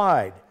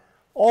 worldwide,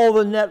 all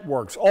the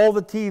networks, all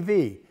the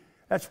TV.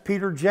 That's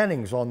Peter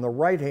Jennings on the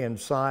right-hand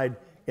side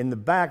in the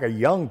back, a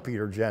young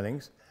Peter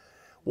Jennings.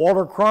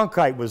 Walter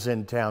Cronkite was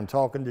in town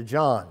talking to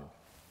John.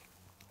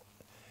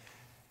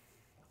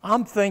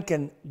 I'm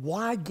thinking,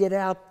 why get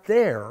out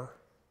there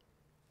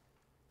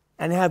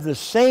and have the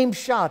same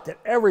shot that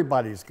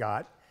everybody's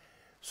got?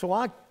 So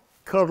I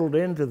cuddled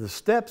into the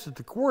steps at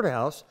the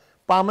courthouse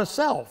by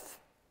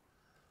myself.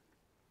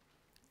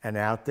 And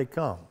out they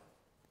come.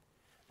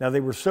 Now,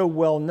 they were so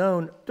well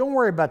known, don't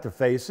worry about the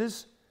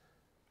faces.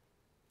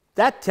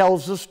 That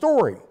tells the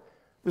story.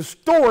 The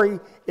story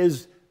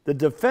is the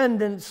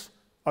defendant's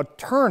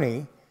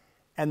attorney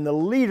and the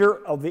leader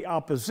of the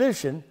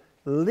opposition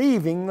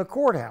leaving the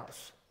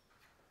courthouse.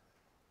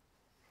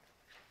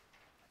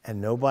 And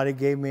nobody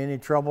gave me any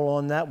trouble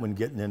on that one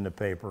getting in the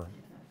paper.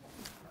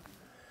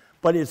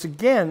 But it's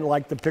again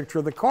like the picture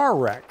of the car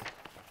wreck.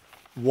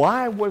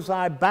 Why was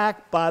I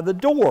back by the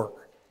door?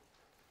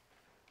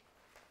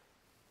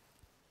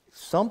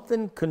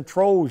 Something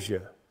controls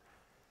you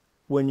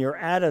when you're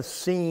at a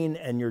scene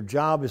and your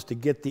job is to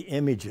get the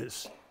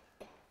images,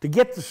 to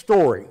get the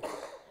story,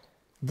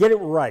 get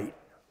it right.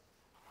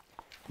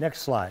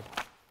 Next slide.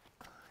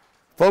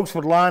 Folks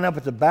would line up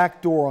at the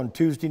back door on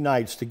Tuesday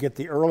nights to get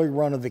the early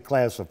run of the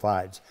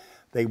classifieds.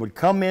 They would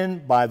come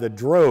in by the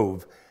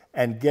drove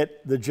and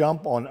get the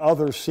jump on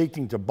others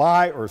seeking to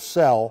buy or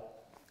sell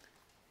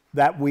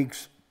that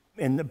week's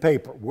in the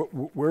paper.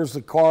 Where's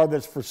the car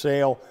that's for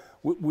sale?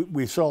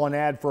 We saw an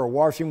ad for a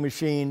washing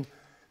machine.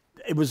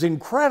 It was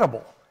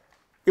incredible.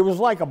 It was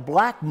like a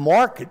black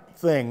market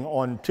thing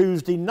on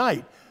Tuesday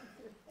night.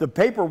 The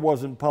paper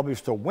wasn't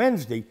published till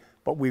Wednesday,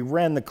 but we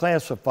ran the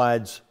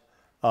classifieds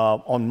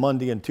on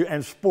Monday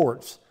and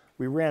sports.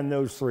 We ran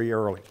those three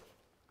early.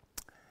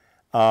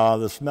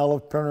 The smell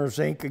of printer's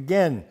ink,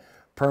 again,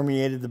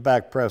 permeated the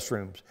back press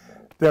rooms.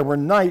 There were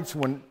nights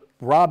when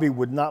Robbie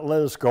would not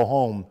let us go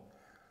home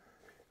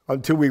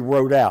until we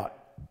wrote out.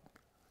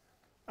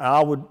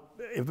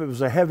 If it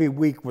was a heavy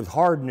week with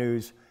hard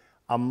news,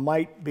 I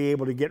might be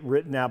able to get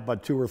written out by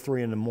 2 or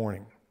 3 in the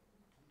morning.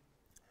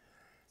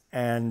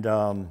 And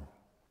God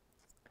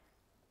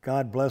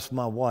bless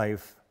my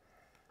wife.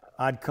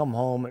 I'd come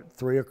home at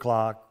 3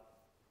 o'clock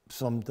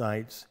some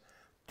nights,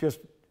 just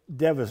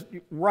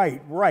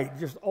write,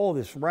 just all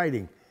this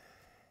writing.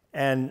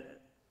 And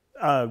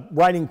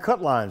writing cut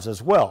lines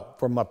as well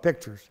from my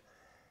pictures.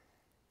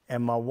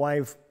 And my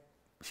wife,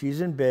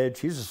 she's in bed,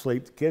 she's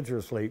asleep, the kids are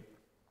asleep.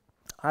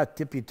 I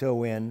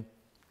tippy-toe in.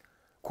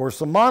 Of course,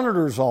 the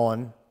monitor's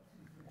on.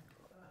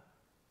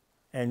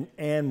 And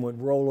Ann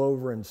would roll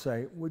over and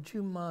say, "Would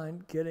you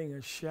mind getting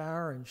a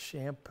shower and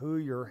shampoo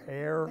your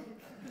hair?"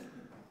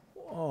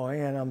 "Oh,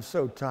 Ann, I'm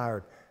so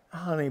tired."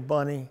 "Honey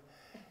bunny,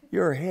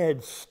 your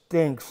head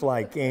stinks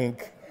like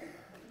ink."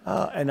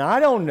 And I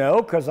don't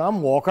know because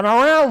I'm walking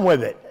around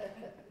with it.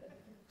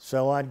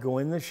 So I'd go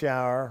in the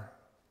shower.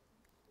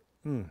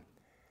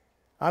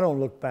 I don't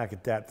look back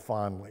at that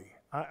fondly.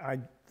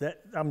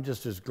 I'm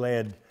just as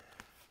glad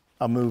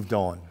I moved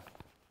on.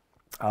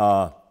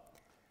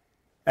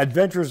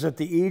 Adventures at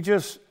the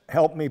Aegis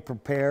helped me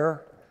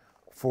prepare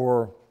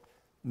for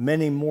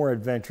many more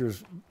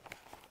adventures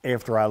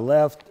after I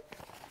left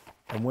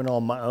and went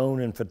on my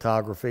own in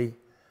photography.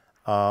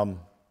 I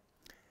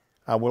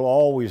will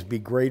always be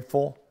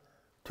grateful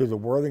to the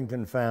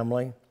Worthington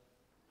family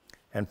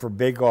and for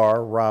Big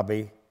R,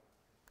 Robbie,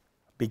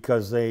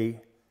 because they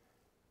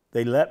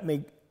let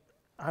me,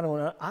 I don't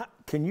know,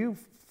 can you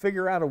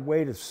figure out a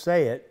way to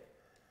say it?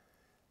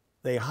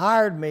 They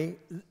hired me.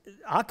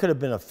 I could have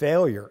been a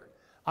failure.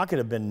 I could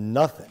have been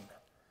nothing.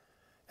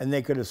 And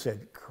they could have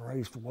said,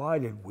 "Christ, why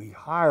did we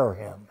hire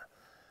him?"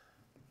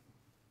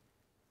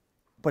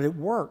 But it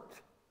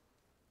worked.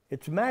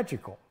 It's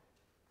magical.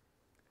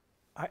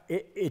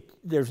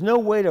 There's no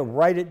way to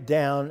write it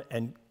down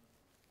and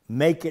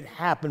make it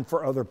happen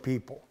for other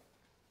people.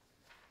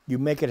 You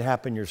make it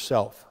happen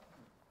yourself.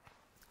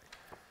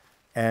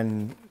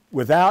 And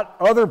without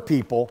other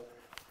people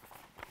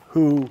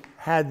who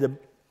had the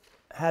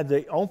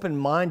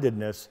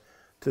open-mindedness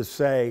to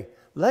say,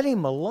 "Let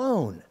him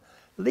alone,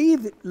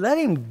 let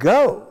him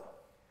go."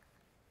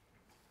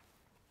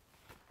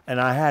 And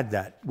I had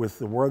that with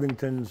the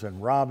Worthingtons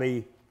and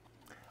Robbie.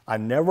 I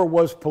never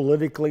was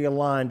politically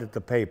aligned at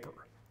the paper.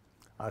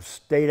 I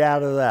stayed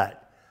out of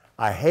that.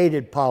 I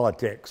hated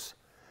politics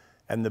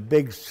and the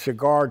big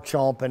cigar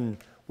chomping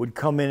would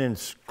come in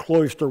and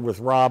cloister with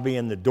Robbie,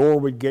 and the door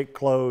would get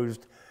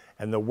closed,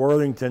 and the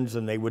Worthingtons,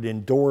 and they would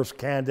endorse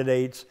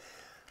candidates.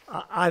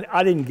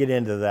 I didn't get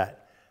into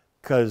that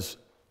because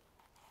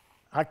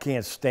I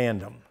can't stand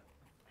them.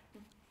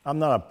 I'm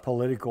not a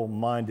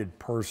political-minded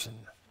person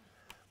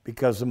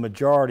because the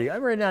majority,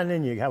 every now and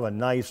then you have a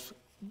nice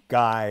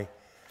guy,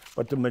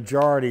 but the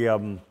majority of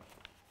them,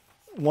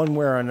 one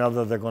way or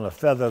another, they're going to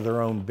feather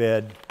their own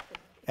bed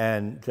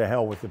and to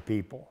hell with the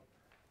people.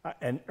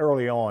 And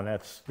early on,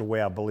 that's the way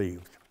I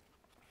believed.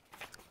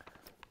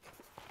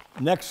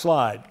 Next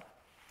slide.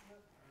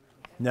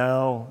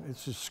 No,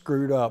 it's just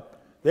screwed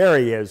up. There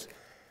he is.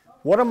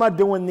 What am I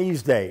doing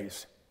these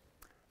days?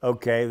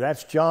 Okay,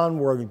 that's John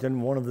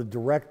Worthington, one of the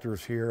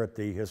directors here at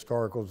the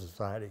Historical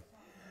Society.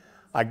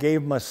 I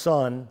gave my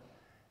son-in-law,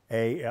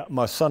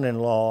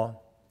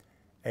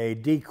 a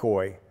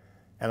decoy,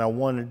 and I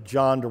wanted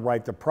John to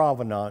write the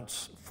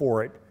provenance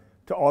for it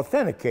to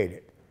authenticate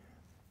it.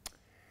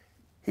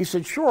 He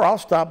said, sure, I'll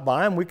stop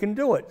by and we can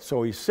do it.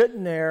 So he's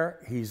sitting there,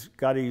 he's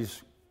got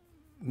his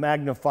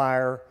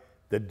magnifier,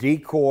 the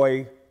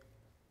decoy.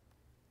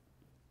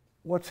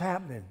 What's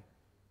happening?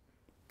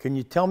 Can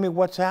you tell me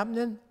what's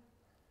happening?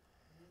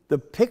 The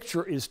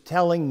picture is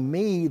telling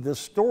me the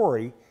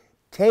story.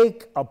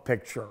 Take a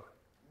picture.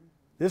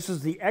 This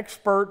is the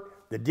expert,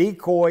 the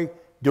decoy,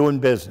 doing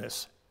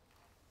business.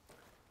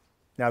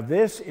 Now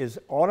this is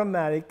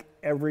automatic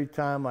every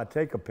time I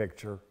take a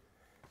picture.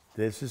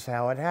 This is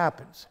how it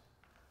happens.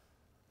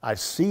 I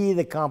see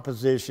the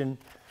composition,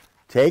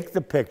 take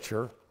the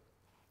picture,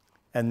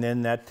 and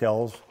then that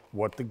tells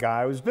what the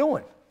guy was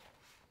doing.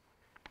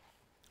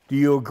 Do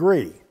you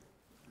agree?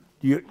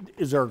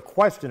 Is there a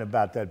question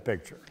about that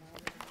picture?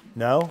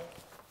 No?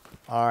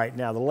 All right,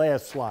 now the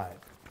last slide,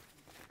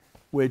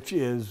 which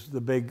is the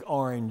big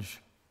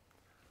orange.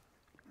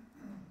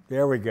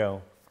 There we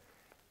go.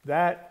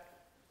 That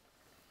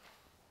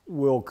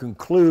will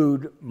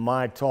conclude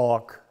my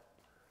talk.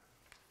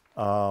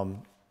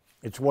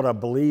 It's what I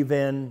believe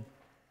in.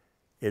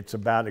 It's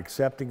about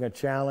accepting a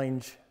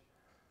challenge,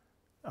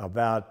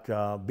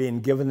 about being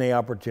given the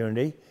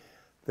opportunity.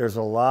 There's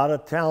a lot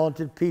of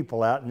talented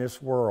people out in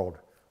this world,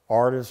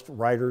 artists,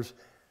 writers,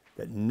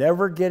 that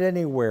never get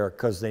anywhere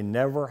because they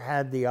never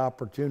had the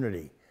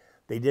opportunity.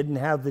 They didn't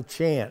have the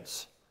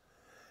chance.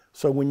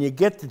 So when you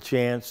get the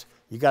chance,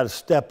 you got to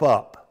step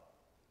up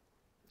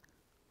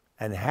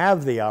and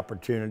have the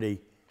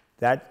opportunity.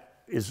 That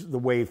is the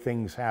way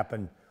things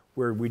happen,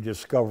 where we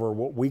discover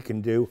what we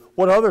can do,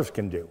 what others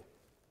can do.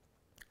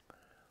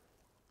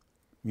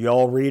 You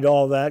all read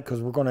all that? Because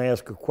we're going to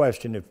ask a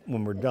question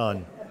when we're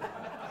done.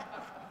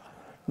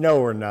 No,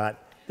 we're not.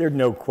 There's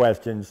no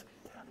questions.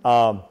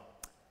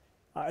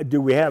 Do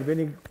we have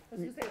any?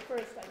 You say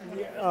first.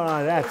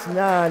 That's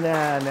no.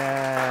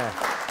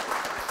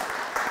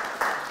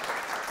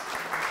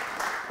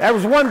 There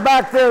was one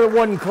back there that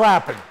wasn't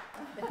clapping.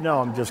 No,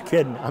 I'm just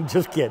kidding.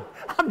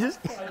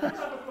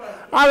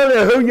 I don't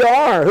know who you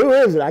are. Who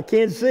is it? I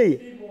can't see.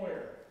 Steve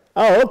Boyer.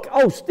 Oh, okay.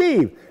 Oh,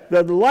 Steve.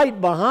 The light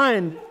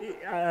behind,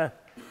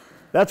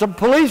 that's a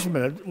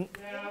policeman.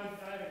 Yeah,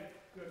 I had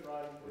a good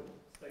run with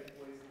state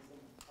police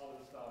and some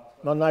other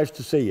stuff. Well, nice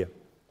to see you.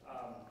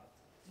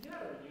 You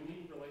had a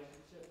unique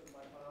relationship with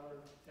my father,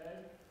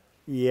 Ted.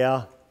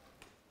 Yeah.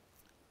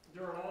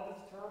 During all this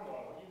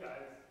turmoil, you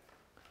guys.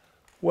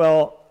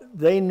 Well,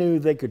 they knew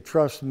they could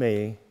trust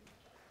me,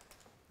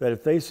 that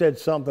if they said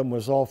something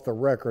was off the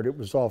record, it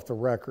was off the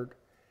record.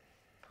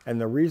 And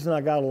the reason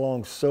I got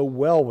along so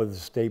well with the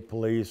state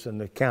police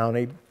and the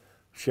county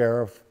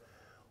sheriff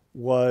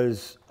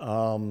was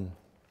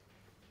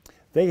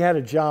they had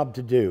a job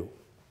to do.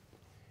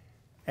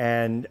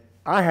 And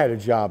I had a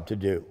job to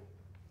do.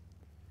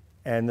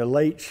 And the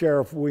late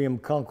Sheriff William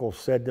Kunkel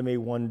said to me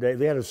one day,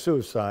 they had a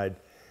suicide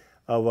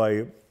of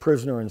a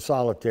prisoner in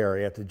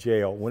solitary at the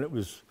jail when it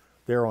was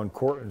there on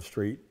Cortlandt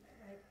Street.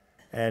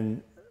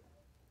 And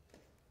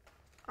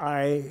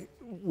I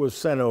was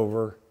sent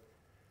over.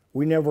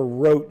 We never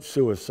wrote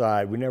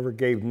suicide. We never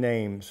gave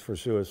names for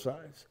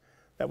suicides.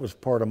 That was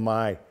part of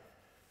my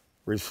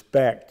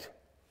respect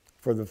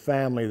for the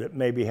family that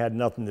maybe had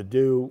nothing to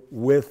do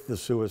with the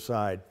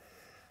suicide.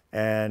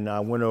 And I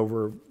went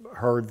over,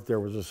 heard that there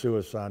was a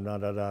suicide,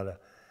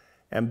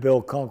 And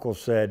Bill Kunkel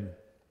said,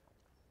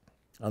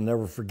 I'll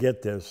never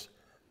forget this,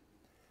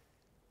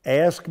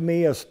 ask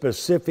me a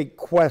specific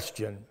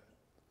question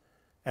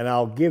and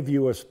I'll give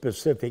you a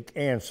specific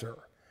answer.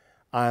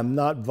 I am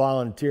not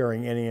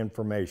volunteering any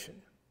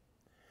information.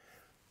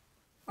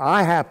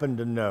 I happen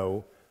to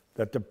know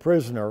that the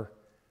prisoner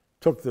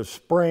took the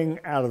spring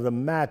out of the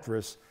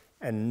mattress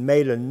and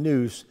made a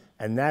noose,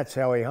 and that's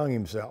how he hung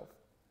himself.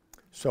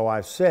 So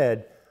I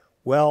said,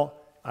 well,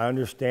 I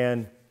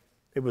understand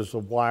it was a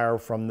wire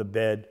from the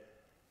bed.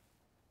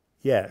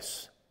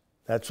 Yes,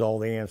 that's all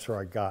the answer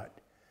I got.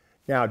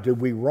 Now, did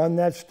we run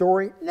that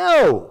story?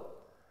 No.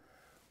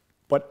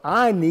 But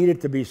I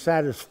needed to be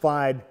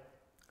satisfied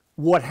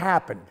what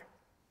happened,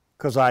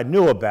 because I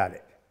knew about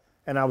it,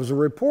 and I was a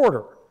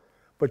reporter.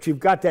 But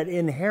you've got that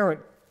inherent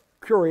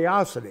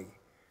curiosity.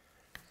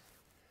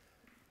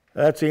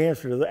 That's the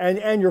answer to that.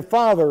 And your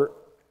father,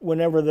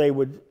 whenever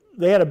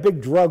they had a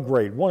big drug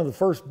raid. One of the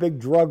first big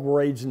drug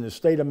raids in the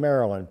state of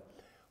Maryland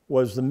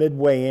was the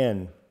Midway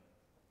Inn.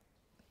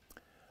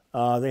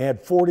 They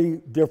had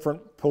 40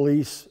 different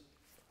police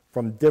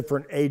from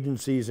different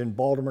agencies in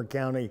Baltimore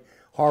County,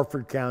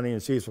 Harford County,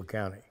 and Cecil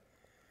County.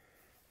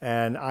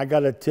 And I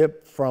got a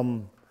tip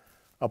from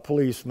a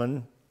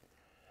policeman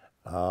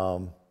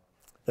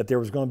that there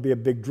was going to be a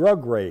big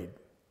drug raid.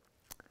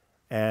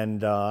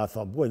 And I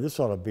thought, boy, this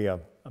ought to be a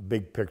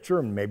big picture,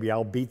 and maybe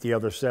I'll beat the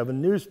other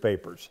 7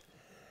 newspapers.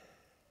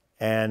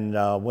 And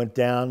went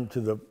down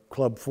to the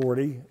Club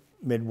 40,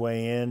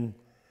 Midway Inn,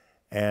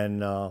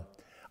 and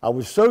I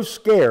was so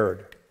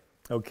scared,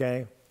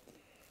 okay?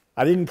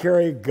 I didn't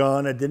carry a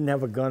gun. I didn't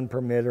have a gun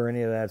permit or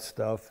any of that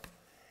stuff.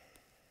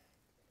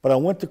 But I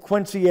went to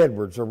Quincy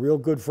Edwards, a real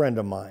good friend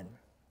of mine.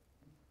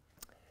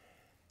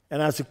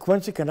 And I said,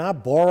 Quincy, can I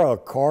borrow a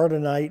car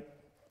tonight?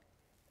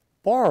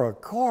 Borrow a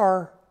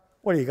car?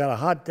 What, you got a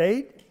hot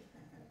date?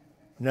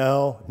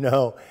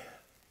 No.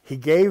 He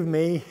gave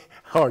me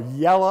a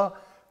yellow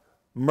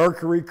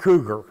Mercury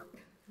Cougar.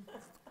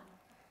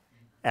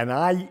 And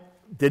I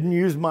didn't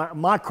use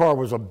my car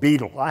was a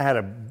Beetle. I had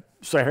a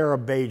Sahara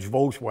beige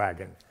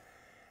Volkswagen.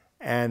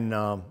 And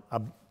I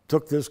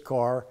took this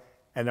car,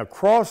 and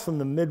across from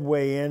the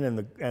Midway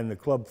Inn and the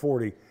Club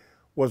 40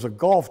 was a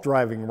golf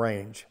driving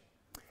range.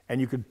 And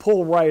you could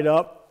pull right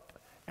up,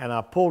 and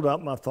I pulled up,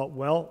 and I thought,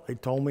 well, they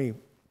told me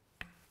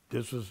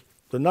this was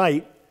the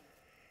night,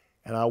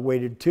 and I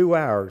waited 2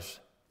 hours.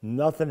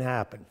 Nothing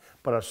happened.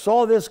 But I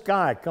saw this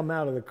guy come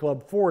out of the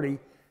Club 40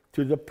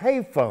 to the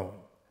payphone.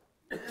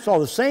 Saw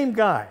the same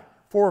guy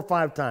 4 or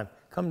 5 times.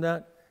 Come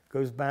down,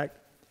 goes back.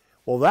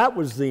 Well, that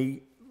was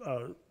the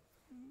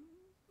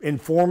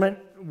informant,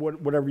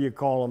 whatever you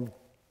call him.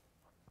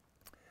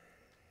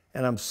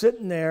 And I'm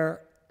sitting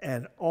there,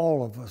 and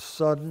all of a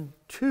sudden,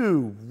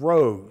 2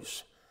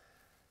 rows,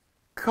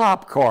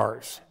 cop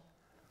cars,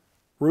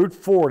 Route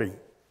 40,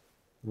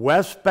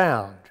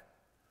 westbound.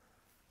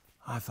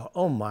 I thought,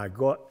 oh my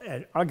God,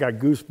 and I got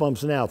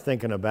goosebumps now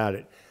thinking about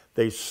it.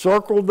 They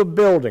circled the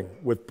building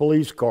with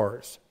police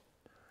cars,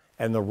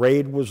 and the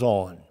raid was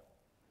on.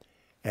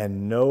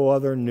 And no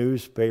other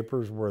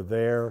newspapers were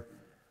there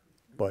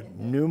but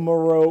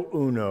numero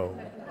uno.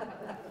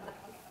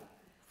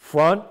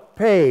 Front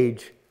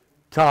page,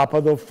 top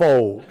of the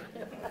fold.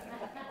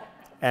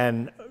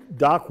 And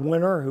Doc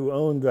Winter, who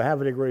owned the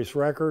Havre de Grace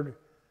Record,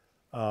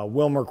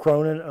 Wilmer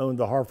Cronin owned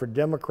the Harford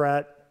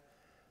Democrat.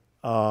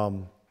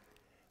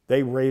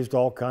 They raised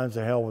all kinds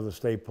of hell with the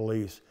state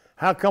police.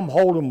 How come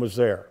Holden was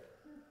there?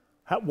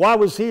 Why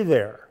was he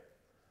there?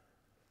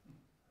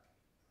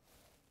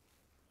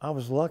 I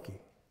was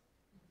lucky.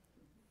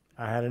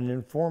 I had an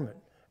informant,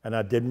 and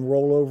I didn't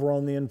roll over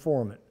on the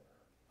informant.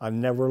 I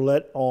never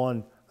let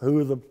on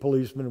who the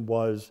policeman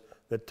was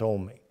that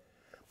told me.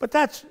 But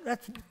that's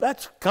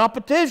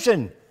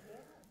competition.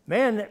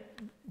 Man,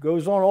 that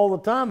goes on all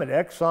the time at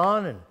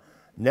Exxon and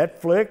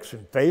Netflix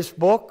and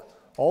Facebook,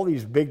 all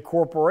these big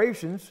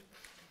corporations.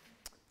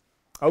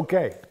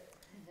 Okay.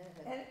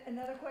 And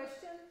another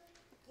question?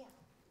 Yeah.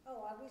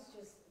 Oh, I was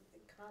just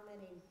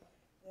commenting,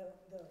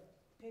 the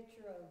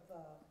picture of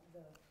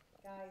the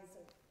guys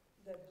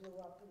that blew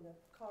up in the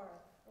car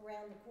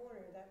around the corner,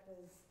 that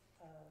was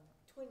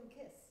Twin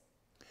Kiss.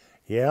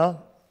 Yeah.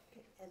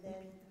 And then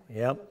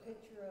Yep. a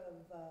picture of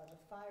the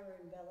fire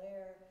in Bel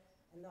Air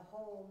and the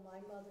hole. My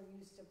mother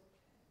used to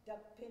duck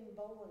pin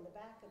bowl in the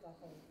back of the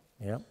hole.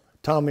 Yep.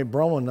 Tommy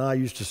Brumman and I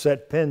used to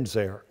set pins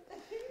there.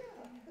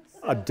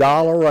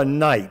 $1 a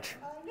night.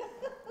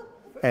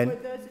 And For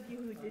those of you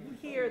who didn't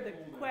hear the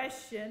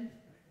question,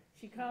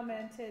 she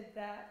commented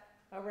that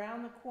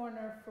around the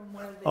corner from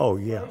where the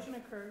explosion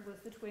occurred was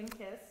the Twin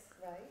Kiss,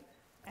 Right?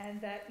 and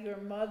that your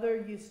mother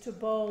used to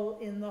bowl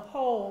in the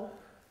hole,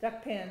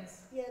 duck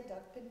pins, Yeah,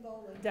 duck pin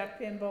bowling. duck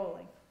pin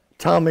bowling.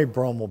 Tommy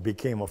Brummel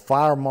became a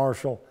fire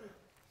marshal,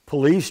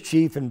 police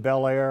chief in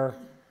Bel Air,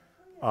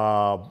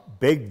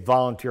 big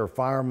volunteer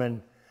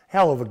fireman,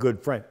 hell of a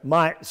good friend.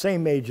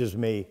 Same age as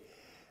me,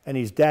 and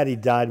his daddy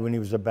died when he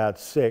was about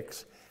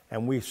 6,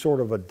 and we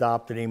sort of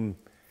adopted him.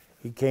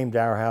 He came to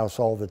our house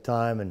all the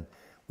time, and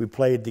we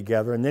played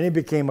together, and then he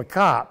became a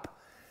cop,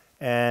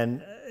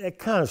 and it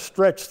kind of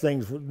stretched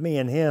things with me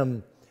and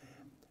him,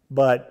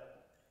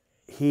 but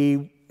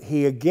he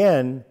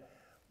again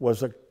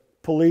was a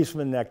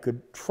policeman that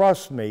could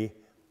trust me.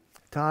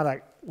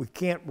 Todd, we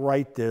can't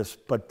write this,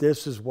 but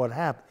this is what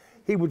happened.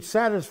 He would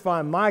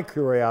satisfy my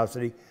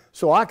curiosity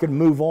so I could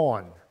move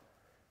on.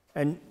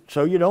 And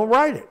so you don't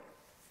write it.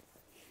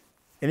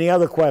 Any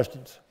other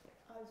questions?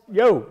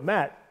 Yo,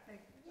 Matt.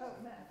 Oh,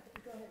 Matt.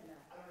 Go ahead, Matt.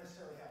 I don't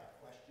necessarily have a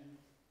question,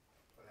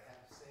 but I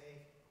have to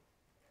say,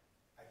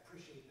 I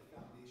appreciate the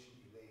foundation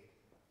you laid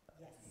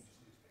Yes.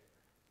 in Aegis newspaper.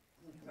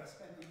 Because I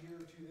spent a year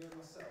or 2 there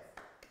myself.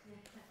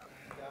 And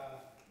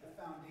the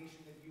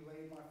foundation that you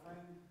laid, my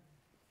friend,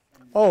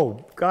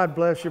 Oh, God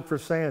bless you for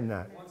saying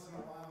that. once in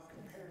a while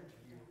compared to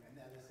you, and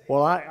that is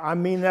Well, I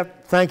mean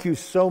that. Thank you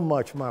so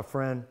much, my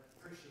friend.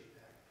 appreciate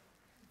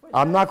that. For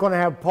I'm not going to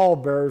have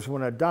pallbearers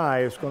when I die.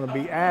 It's going to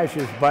be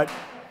ashes, but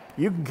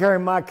you can carry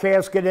my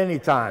casket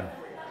anytime.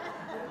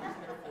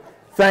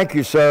 Thank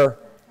you, sir.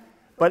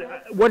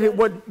 But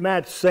what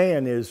Matt's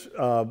saying is,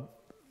 I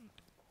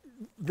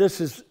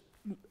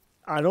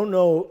don't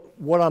know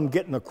what I'm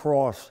getting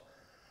across.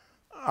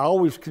 I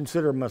always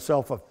consider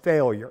myself a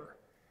failure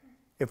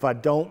if I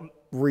don't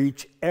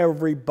reach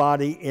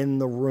everybody in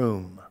the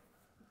room.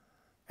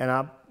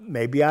 And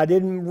maybe I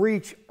didn't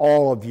reach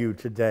all of you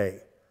today.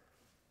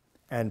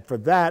 And for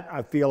that,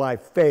 I feel I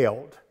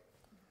failed.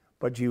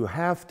 But you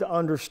have to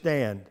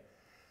understand,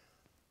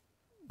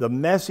 the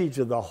message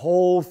of the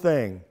whole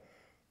thing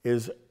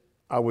is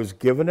I was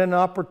given an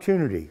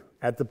opportunity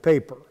at the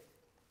paper.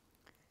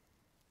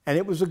 And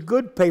it was a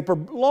good paper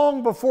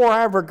long before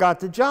I ever got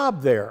the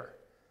job there.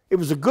 It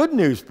was a good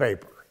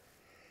newspaper.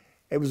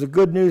 It was a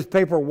good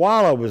newspaper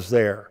while I was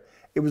there.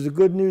 It was a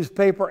good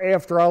newspaper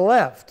after I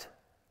left.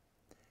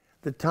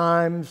 The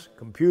times,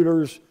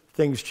 computers,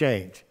 things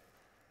change.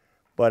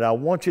 But I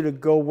want you to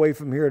go away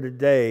from here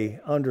today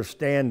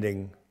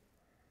understanding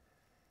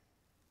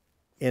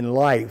in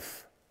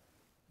life,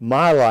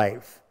 my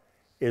life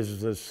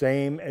is the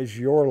same as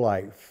your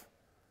life.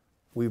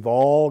 We've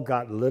all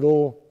got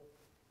little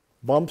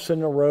bumps in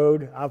the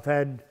road. I've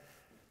had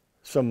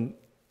some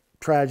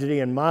tragedy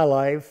in my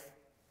life,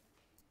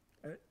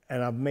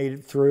 and I've made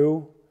it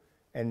through,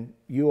 and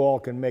you all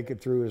can make it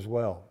through as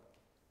well.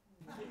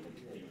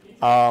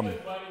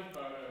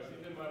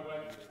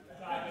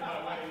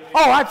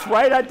 Oh, that's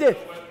right, I did.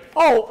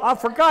 Oh, I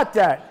forgot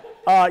that.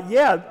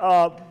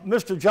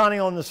 Mr. Johnny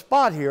on the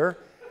spot here.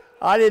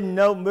 I didn't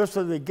know most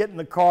of they get in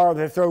the car,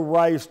 they throw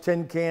rice,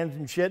 tin cans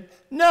and shit.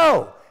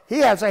 No, he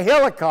has a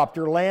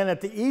helicopter land at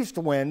the east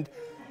wind.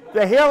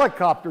 The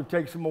helicopter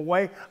takes him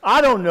away.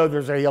 I don't know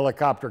there's a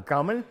helicopter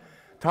coming.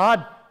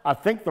 Todd, I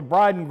think the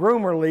bride and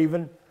groom are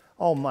leaving.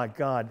 Oh my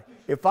God.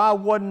 If I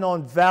wasn't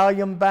on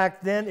Valium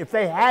back then, if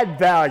they had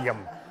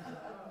Valium,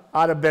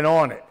 I'd have been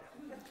on it.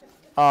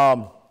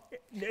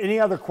 Any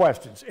other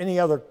questions? Any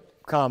other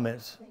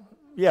comments?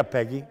 Yeah,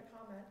 Peggy.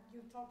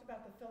 You talked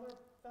about the filler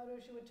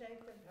photos you would take.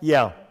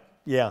 Yeah.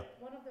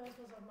 One of those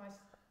was of my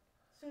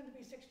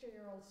soon-to-be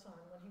 60-year-old son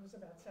when he was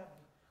about 7,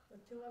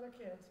 with 2 other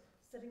kids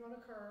sitting on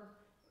a curb,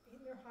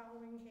 eating their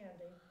Halloween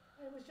candy.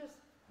 And it was just,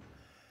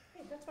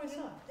 hey, that's my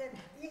son.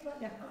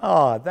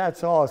 Oh,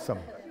 that's awesome.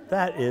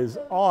 That is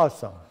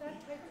awesome. That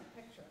type of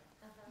picture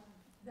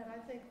that I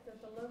think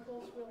that the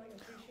locals really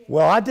appreciate.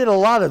 Well, I did a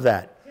lot of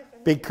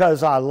that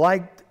because I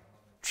liked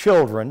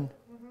children.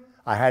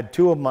 I had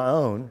 2 of my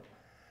own,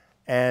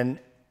 and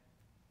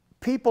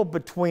people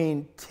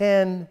between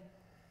 10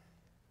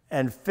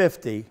 and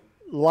 50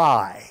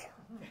 lie.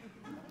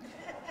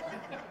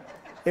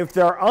 If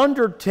they're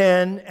under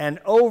 10 and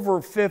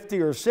over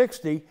 50 or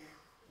 60,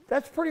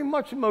 that's pretty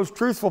much the most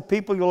truthful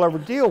people you'll ever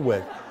deal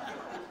with.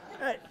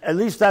 At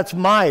least that's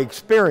my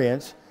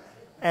experience.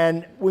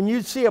 And when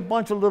you see a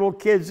bunch of little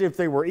kids, if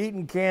they were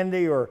eating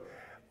candy or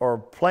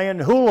playing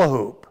hula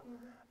hoop,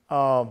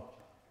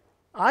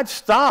 I'd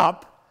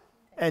stop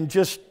and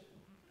just,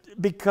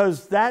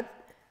 because that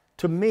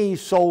to me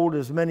sold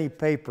as many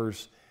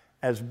papers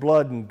as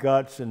blood and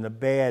guts and the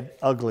bad,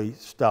 ugly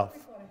stuff.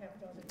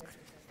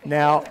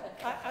 Now,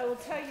 I will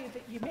tell you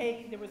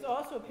that there was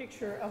also a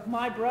picture of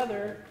my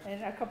brother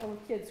and a couple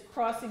of kids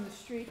crossing the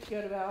street to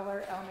go to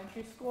Valor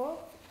Elementary School.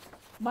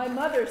 My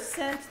mother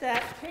sent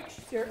that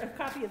picture, a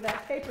copy of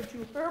that paper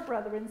to her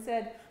brother and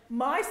said,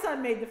 "My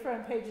son made the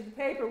front page of the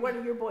paper, what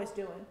are your boys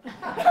doing?"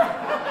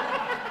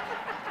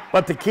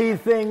 But the key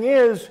thing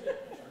is,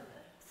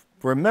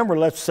 remember,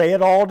 let's say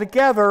it all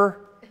together.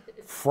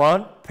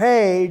 Front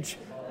page,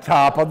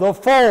 top of the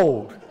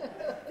fold.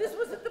 This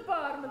was at the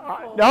bottom of the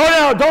fold.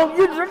 No,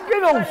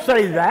 you don't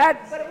say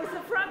that. But it was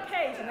the front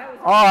page, and that was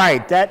all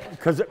right.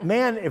 Because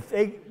man,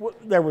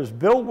 there was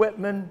Bill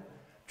Whitman,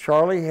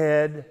 Charlie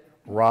Head,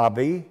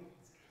 Robbie,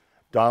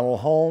 Donald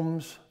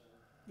Holmes,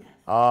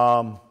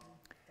 and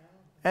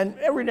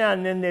every now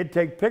and then they'd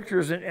take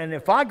pictures. And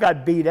if I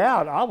got beat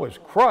out, I was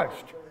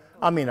crushed.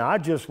 I mean, I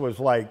just was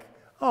like,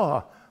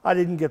 oh, I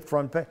didn't get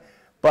front page.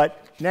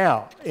 But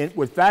now,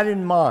 with that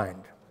in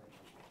mind,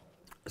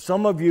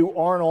 some of you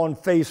aren't on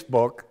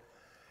Facebook,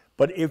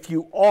 but if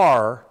you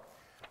are,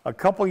 a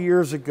couple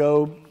years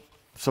ago,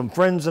 some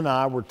friends and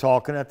I were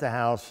talking at the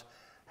house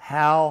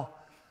how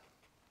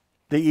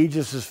the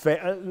Aegis is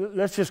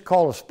let's just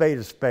call a spade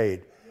a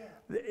spade.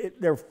 Yeah.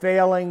 They're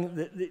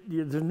failing.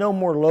 There's no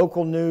more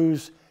local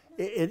news.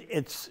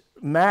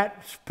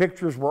 Matt's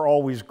pictures were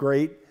always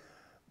great,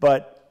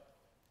 but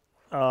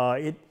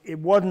it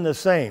wasn't the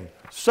same.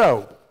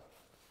 So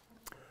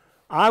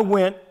I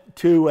went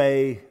to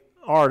a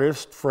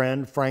artist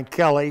friend, Frank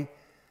Kelly.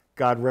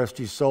 God rest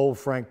his soul,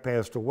 Frank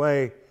passed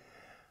away.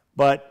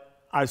 But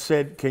I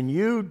said, can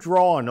you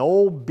draw an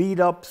old beat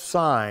up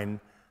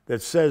sign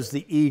that says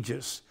the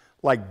Aegis,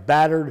 like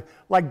battered,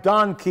 like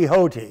Don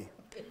Quixote,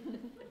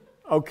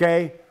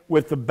 okay,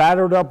 with the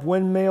battered up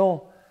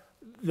windmill?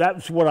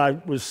 That's what I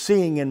was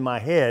seeing in my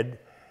head.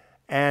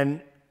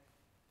 And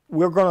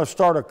we're going to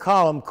start a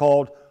column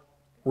called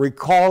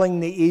recalling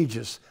the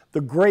Aegis,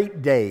 the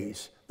great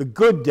days, the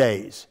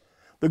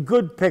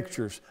good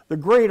pictures, the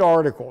great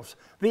articles,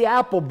 the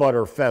Apple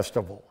Butter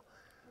Festival.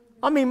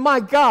 I mean, my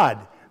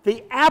God,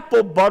 the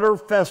Apple Butter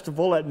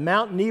Festival at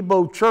Mount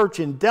Nebo Church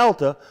in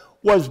Delta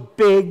was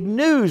big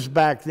news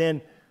back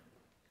then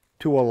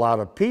to a lot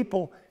of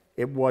people.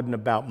 It wasn't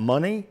about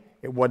money.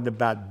 It wasn't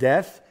about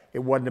death. It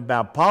wasn't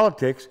about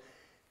politics.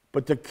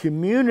 But the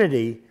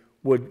community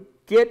would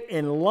get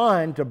in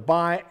line to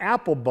buy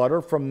apple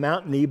butter from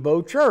Mount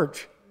Nebo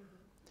Church.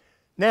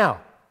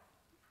 Now,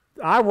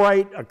 I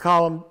write a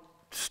column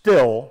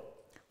still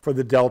for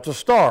the Delta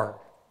Star.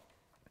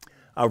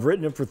 I've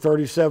written it for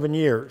 37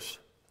 years.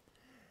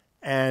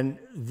 And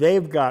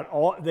they've got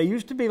all, they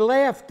used to be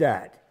laughed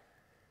at,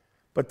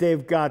 but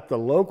they've got the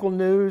local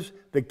news,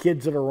 the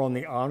kids that are on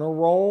the honor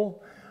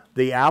roll,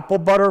 the Apple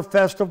Butter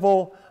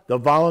Festival, the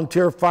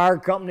Volunteer Fire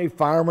Company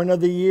Fireman of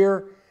the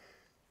Year.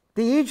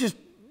 The Aegis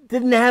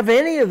didn't have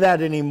any of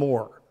that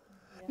anymore.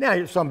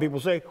 Now, some people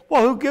say,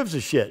 well, who gives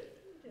a shit?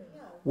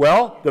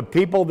 Well, the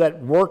people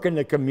that work in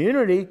the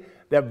community,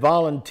 that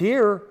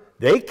volunteer,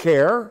 they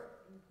care.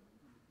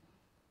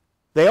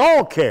 They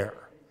all care.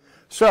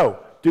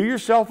 So, do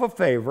yourself a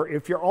favor.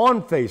 If you're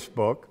on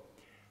Facebook,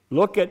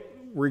 look at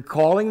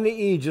Recalling the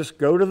Aegis,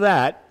 go to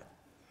that,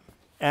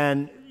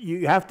 and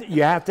you have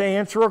to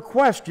answer a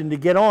question to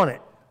get on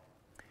it.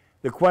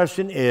 The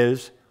question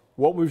is,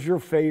 what was your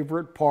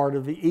favorite part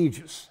of the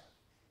Aegis?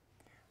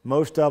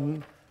 Most of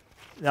them,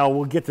 now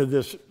we'll get to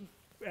this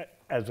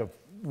as a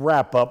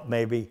wrap up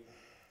maybe.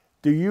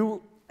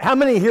 How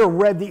many here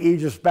read the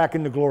Aegis back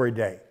in the glory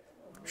day?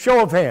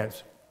 Show of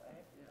hands.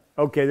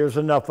 Okay, there's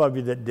enough of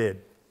you that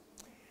did.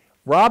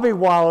 Robbie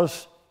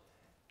Wallace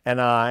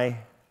and I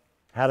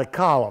had a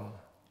column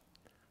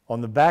on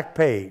the back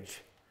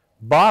page,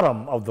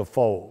 bottom of the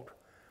fold,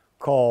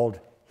 called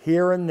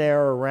Here and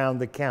There Around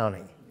the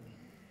County.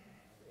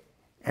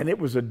 And it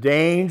was a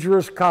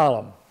dangerous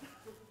column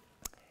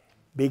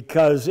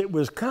because it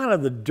was kind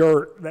of the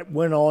dirt that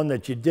went on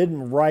that you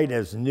didn't write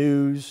as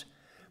news,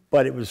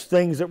 but it was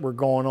things that were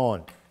going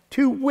on.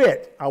 To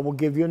wit, I will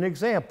give you an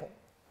example.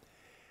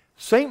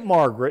 St.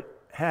 Margaret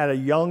had a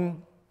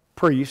young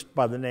priest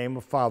by the name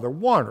of Father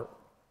Warner,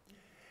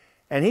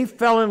 and he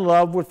fell in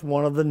love with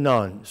one of the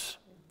nuns,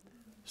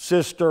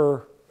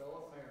 Sister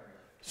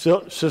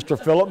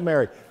Philip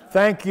Mary.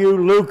 Thank you,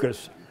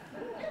 Lucas.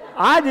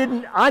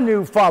 I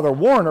knew Father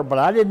Warner, but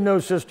I didn't know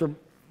Sister,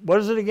 what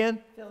is it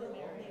again?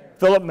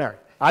 Philip Mary.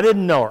 I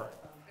didn't know her.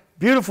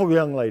 Beautiful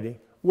young lady.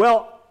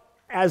 Well,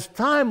 as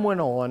time went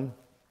on,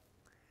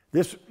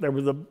 there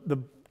was the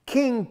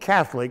King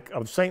Catholic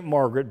of St.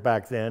 Margaret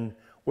back then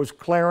was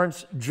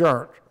Clarence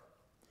Jerndt.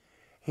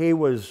 He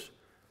was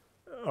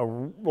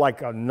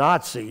like a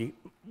Nazi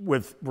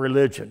with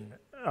religion.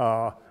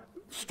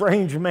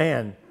 Strange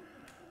man.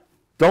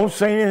 Don't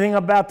say anything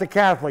about the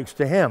Catholics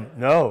to him.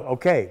 No,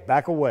 okay,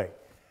 back away.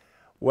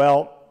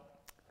 Well,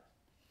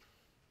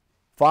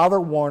 Father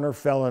Warner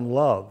fell in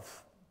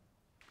love,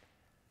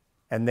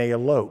 and they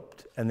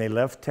eloped, and they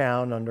left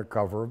town under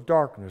cover of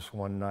darkness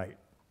one night.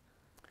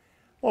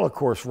 Well, of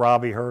course,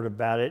 Robbie heard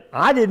about it.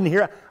 I didn't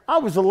hear. I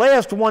was the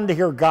last one to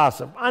hear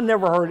gossip. I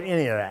never heard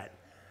any of that.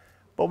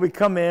 But we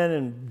come in,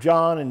 and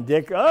John and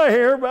Dick, I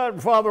hear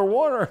about Father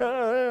Warner.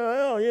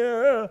 Hell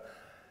yeah.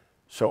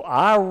 So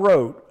I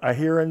wrote a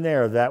here and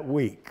there that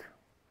week.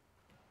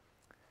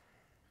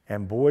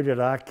 And boy, did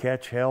I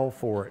catch hell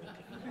for it.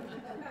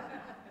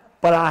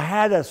 But I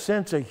had a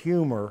sense of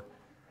humor,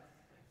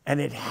 and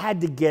it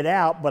had to get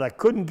out, but I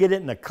couldn't get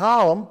it in a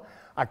column.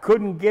 I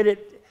couldn't get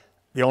it.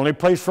 The only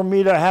place for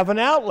me to have an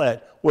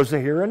outlet was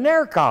the here and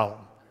there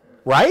column,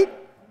 right?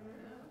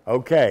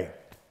 Okay,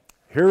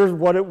 here's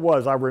what it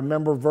was. I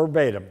remember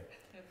verbatim.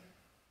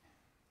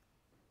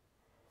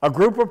 A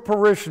group of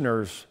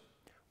parishioners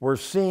were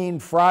seen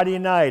Friday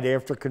night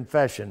after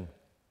confession,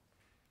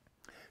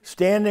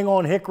 standing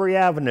on Hickory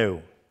Avenue,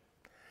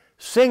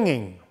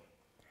 singing,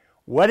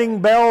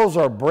 "Wedding bells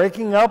are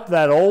breaking up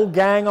that old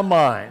gang of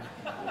mine."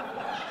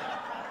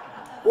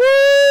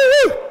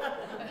 Woo!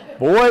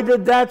 Boy,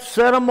 did that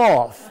set them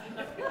off.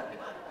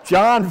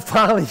 John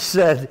finally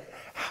said,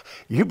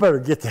 "You better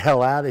get the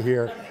hell out of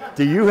here.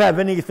 Do you have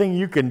anything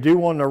you can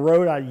do on the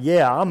road?"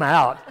 Yeah, I'm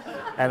out.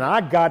 And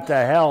I got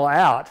the hell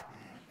out.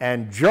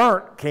 And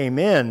Jerndt came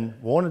in,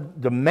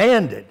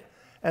 demanded.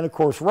 And of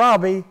course,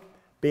 Robbie,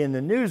 being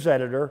the news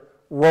editor,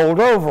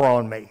 rolled over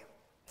on me.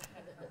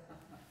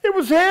 It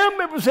was him,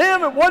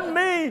 it wasn't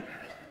me.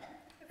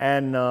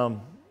 And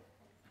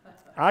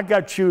I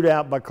got chewed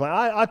out by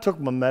Clarence. I took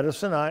my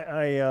medicine.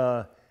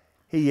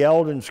 He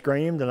yelled and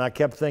screamed, and I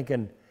kept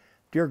thinking,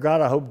 dear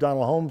God, I hope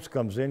Donald Holmes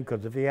comes in,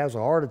 because if he has a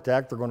heart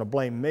attack, they're going to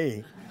blame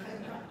me.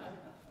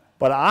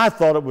 But I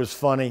thought it was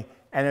funny.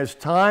 And as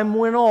time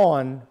went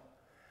on,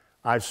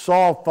 I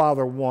saw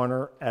Father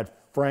Warner at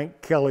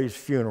Frank Kelly's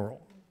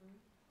funeral.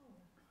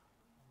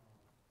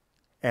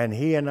 And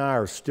he and I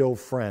are still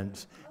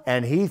friends.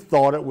 And he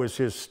thought it was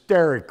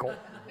hysterical.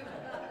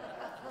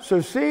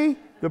 So see,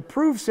 the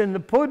proof's in the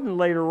pudding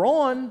later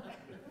on.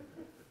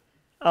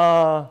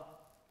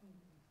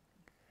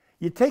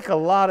 You take a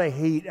lot of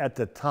heat at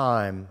the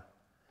time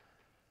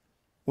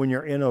when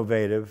you're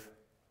innovative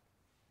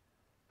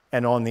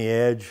and on the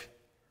edge.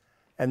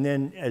 And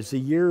then as the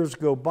years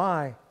go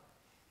by,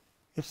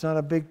 it's not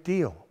a big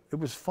deal. It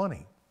was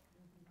funny.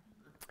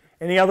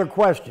 Any other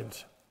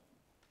questions?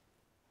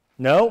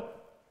 No?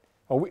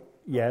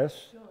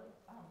 Yes?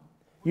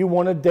 You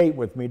want a date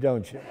with me,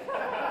 don't you?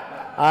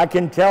 I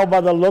can tell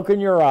by the look in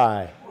your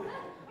eye.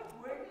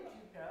 Where did you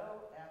go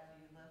after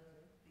you left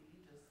the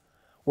Aegis?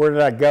 Where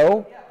did I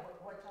go? Yeah,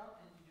 what job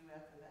did you do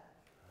after that?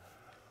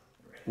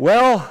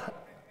 Well,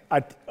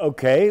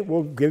 okay,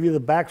 we'll give you the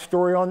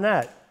backstory on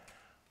that.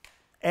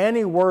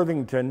 Annie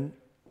Worthington,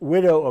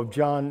 widow of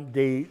John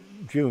D.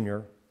 Jr.,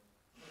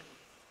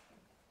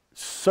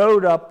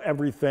 sewed up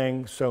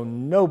everything so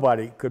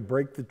nobody could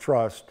break the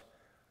trust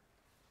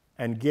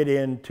and get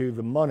into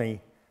the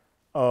money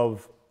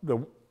of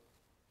the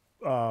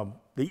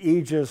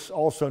Aegis,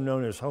 also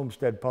known as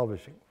Homestead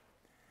Publishing.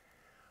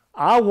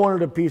 I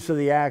wanted a piece of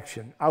the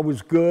action. I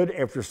was good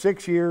after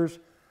 6 years.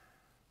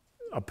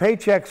 A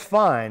paycheck's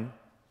fine,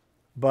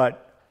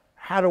 but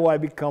how do I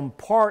become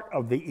part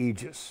of the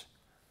Aegis?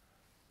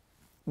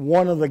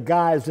 One of the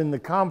guys in the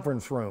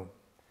conference room.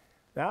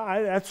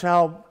 Now, that's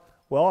how,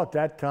 well, at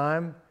that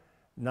time,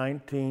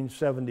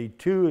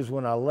 1972 is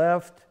when I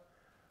left.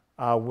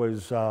 I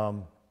was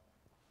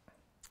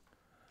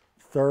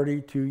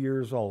 32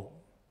 years old.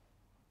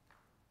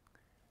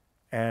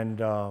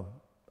 And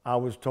I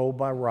was told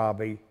by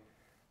Robbie,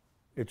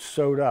 it's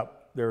sewed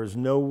up. There is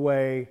no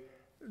way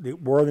the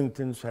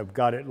Worthingtons have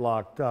got it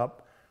locked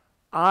up.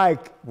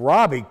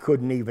 Robbie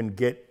couldn't even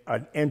get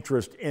an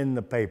interest in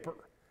the paper.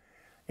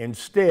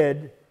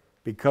 Instead,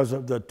 because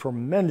of the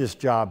tremendous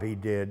job he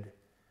did,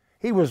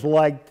 he was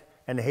liked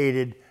and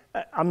hated.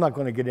 I'm not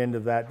going to get into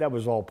that. That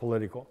was all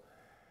political.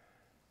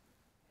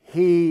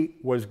 He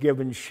was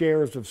given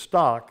shares of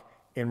stock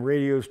in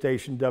radio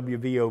station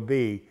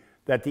WVOB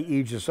that the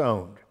Aegis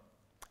owned.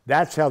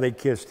 That's how they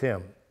kissed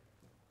him.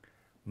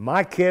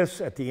 My kiss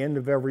at the end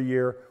of every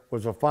year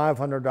was a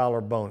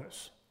 $500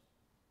 bonus.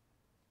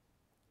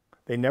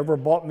 They never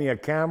bought me a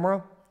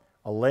camera,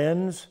 a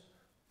lens,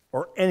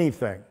 or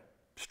anything.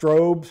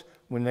 Strobes,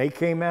 when they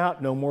came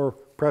out, no more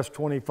Press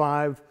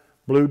 25,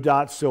 Blue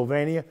Dot,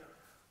 Sylvania.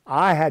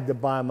 I had to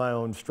buy my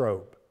own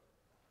strobe.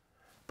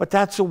 But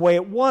that's the way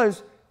it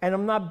was, and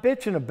I'm not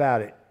bitching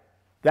about it.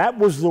 That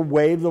was the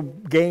way the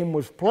game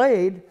was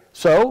played,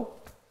 so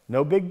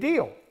no big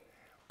deal.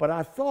 But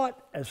I thought,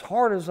 as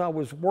hard as I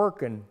was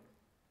working,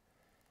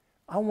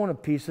 I want a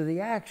piece of the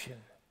action.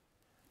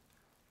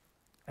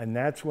 And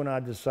that's when I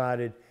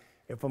decided,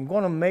 if I'm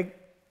going to make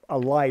a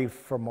life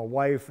for my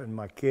wife and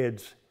my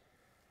kids,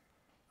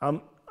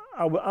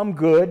 I'm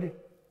good,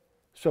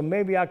 so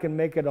maybe I can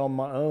make it on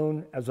my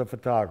own as a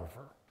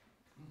photographer.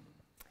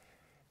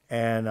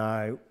 And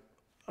I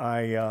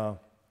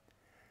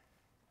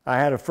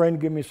had a friend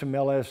give me some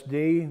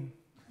LSD.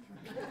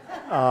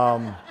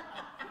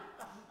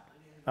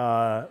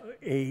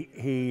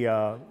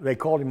 They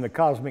called him the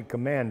Cosmic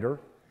Commander.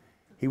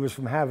 He was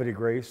from Havre de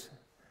Grace.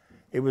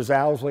 It was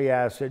Owsley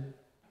acid.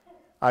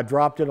 I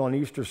dropped it on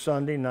Easter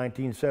Sunday,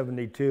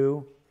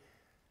 1972.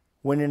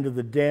 Went into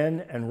the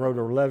den and wrote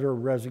a letter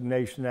of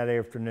resignation that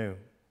afternoon.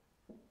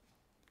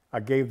 I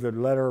gave the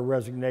letter of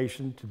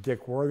resignation to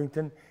Dick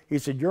Worthington. He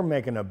said, "You're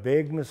making a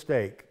big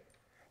mistake.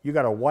 You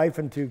got a wife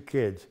and 2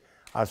 kids."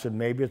 I said,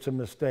 "Maybe it's a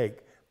mistake,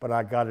 but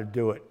I got to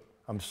do it.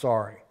 I'm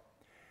sorry."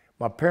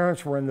 My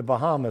parents were in the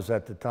Bahamas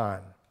at the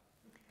time.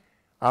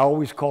 I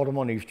always called them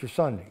on Easter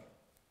Sunday.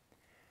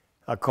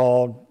 I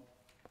called.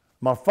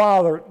 My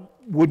father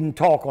wouldn't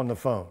talk on the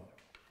phone.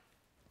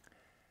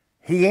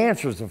 He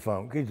answers the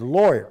phone. He's a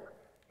lawyer.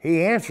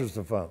 He answers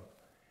the phone.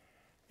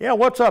 "Yeah,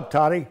 what's up,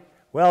 Toddy?"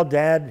 "Well,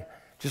 Dad,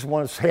 just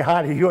want to say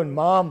hi to you and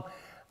Mom.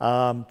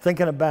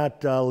 Thinking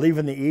about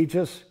leaving the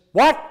Aegis."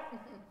 "What?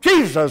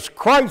 Jesus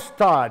Christ,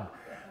 Todd.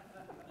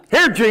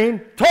 Here,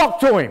 Gene, talk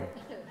to him."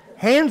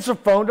 Hands the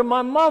phone to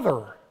my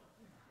mother.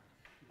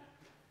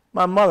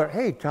 My mother,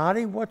 "Hey,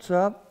 Toddy, what's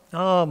up?"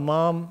 "Oh,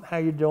 Mom, how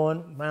you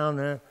doing?"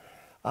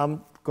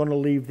 "I'm going to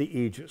leave the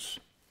Aegis.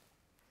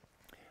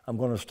 I'm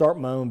going to start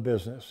my own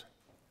business."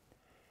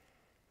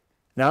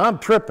 Now, I'm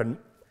tripping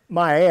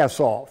my ass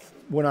off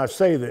when I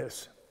say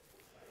this.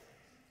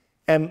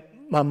 And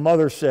my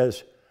mother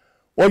says,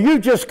 "Well, you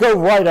just go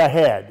right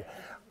ahead."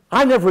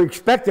 I never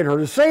expected her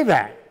to say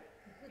that.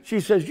 She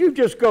says, "You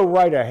just go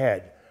right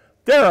ahead.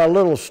 They're a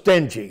little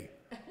stingy.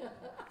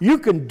 You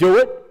can do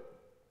it.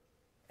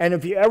 And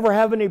if you ever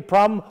have any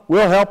problem,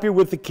 we'll help you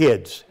with the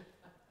kids."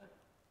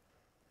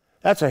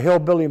 That's a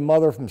hillbilly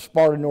mother from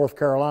Sparta, North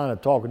Carolina,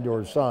 talking to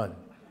her son.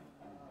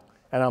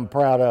 And I'm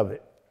proud of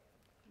it.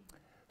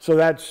 So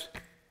that's,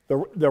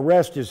 the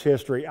rest is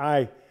history.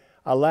 I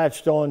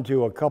latched on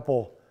to a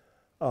couple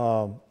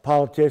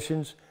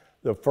politicians.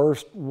 The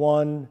first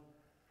one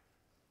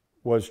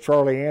was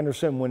Charlie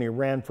Anderson when he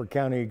ran for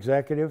county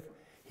executive.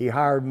 He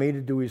hired me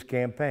to do his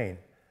campaign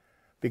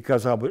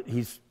because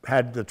he's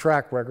had the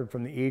track record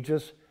from the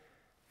Aegis,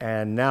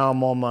 and now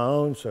I'm on my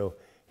own, so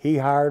he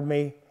hired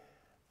me.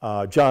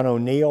 John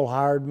O'Neill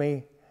hired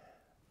me.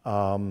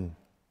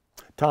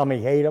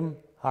 Tommy Hayden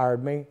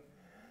hired me.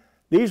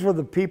 These were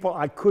the people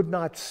I could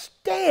not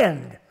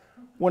stand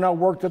when I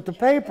worked at the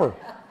paper.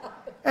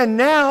 And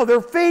now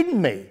they're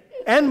feeding me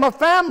and my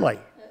family.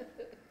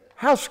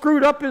 How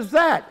screwed up is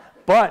that?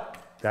 But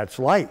that's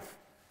life.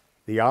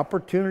 The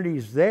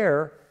opportunity's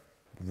there.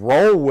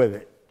 Roll with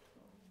it.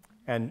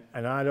 And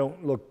I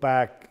don't look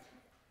back.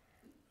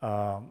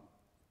 I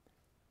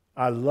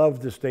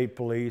love the state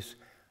police.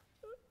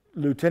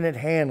 Lieutenant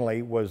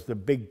Hanley was the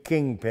big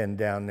kingpin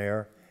down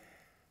there.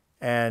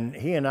 And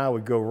he and I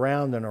would go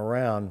round and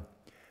around.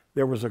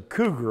 There was a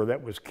cougar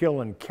that was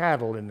killing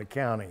cattle in the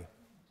county.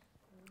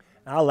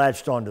 I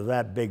latched onto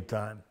that big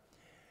time.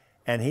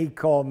 And he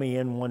called me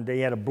in one day.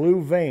 He had a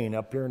blue vein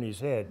up here in his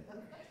head.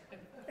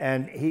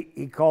 And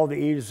he called the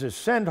Aegis and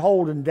said, send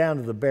Holden down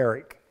to the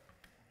barrack.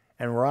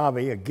 And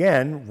Robbie,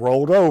 again,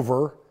 rolled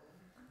over.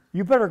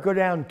 You better go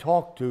down and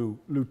talk to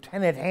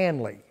Lieutenant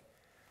Hanley.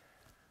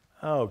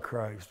 Oh,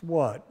 Christ,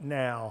 what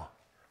now?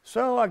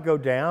 So I go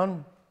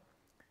down,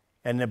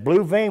 and the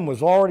blue vein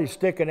was already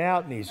sticking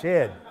out in his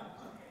head.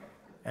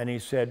 And he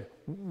said,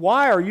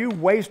 why are you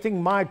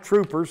wasting my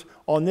troopers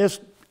on this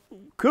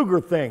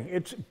cougar thing?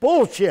 It's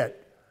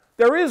bullshit.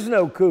 There is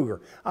no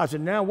cougar. I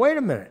said, now, wait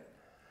a minute.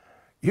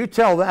 You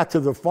tell that to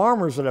the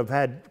farmers that have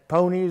had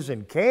ponies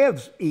and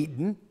calves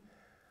eaten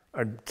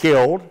or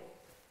killed.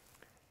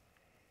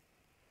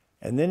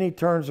 And then he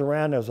turns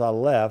around as I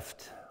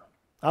left.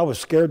 I was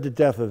scared to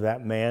death of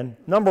that man.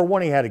 Number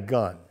one, he had a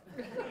gun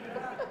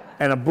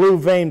and a blue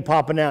vein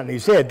popping out in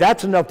his head.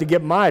 That's enough to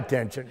get my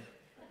attention.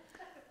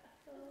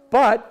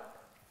 But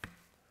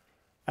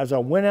as I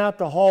went out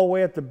the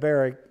hallway at the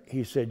barrack,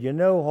 he said, you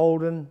know,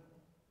 Holden,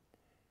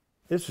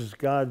 this is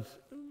God's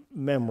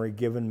memory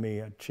giving me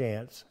a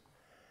chance.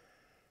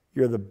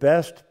 You're the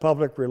best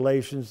public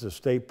relations the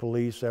state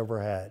police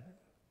ever had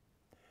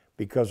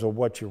because of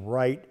what you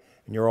write,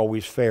 and you're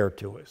always fair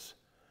to us.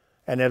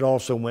 And it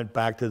also went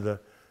back to the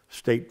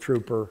state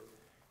trooper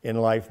in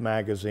Life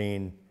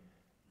magazine,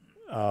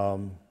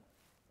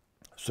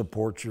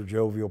 support your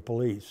jovial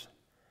police.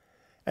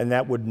 And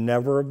that would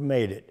never have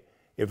made it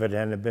if it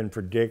hadn't been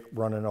for Dick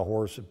running a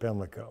horse at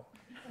Pimlico.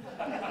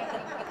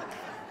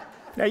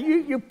 Now,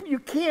 you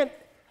can't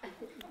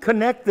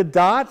connect the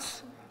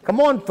dots. Come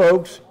on,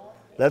 folks.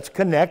 Let's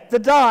connect the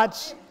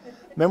dots.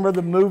 Remember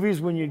the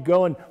movies when you'd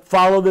go and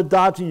follow the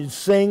dots and you'd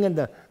sing in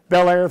the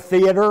Bel Air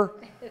Theater?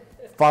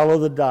 Follow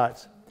the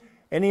dots.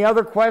 Any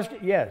other question?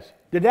 Yes.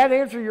 Did that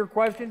answer your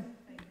question?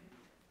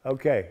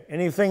 Okay.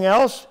 Anything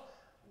else?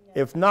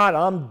 If not,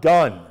 I'm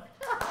done.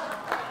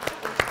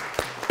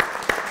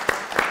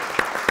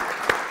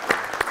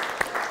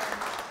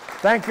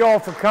 Thank you all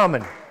for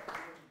coming.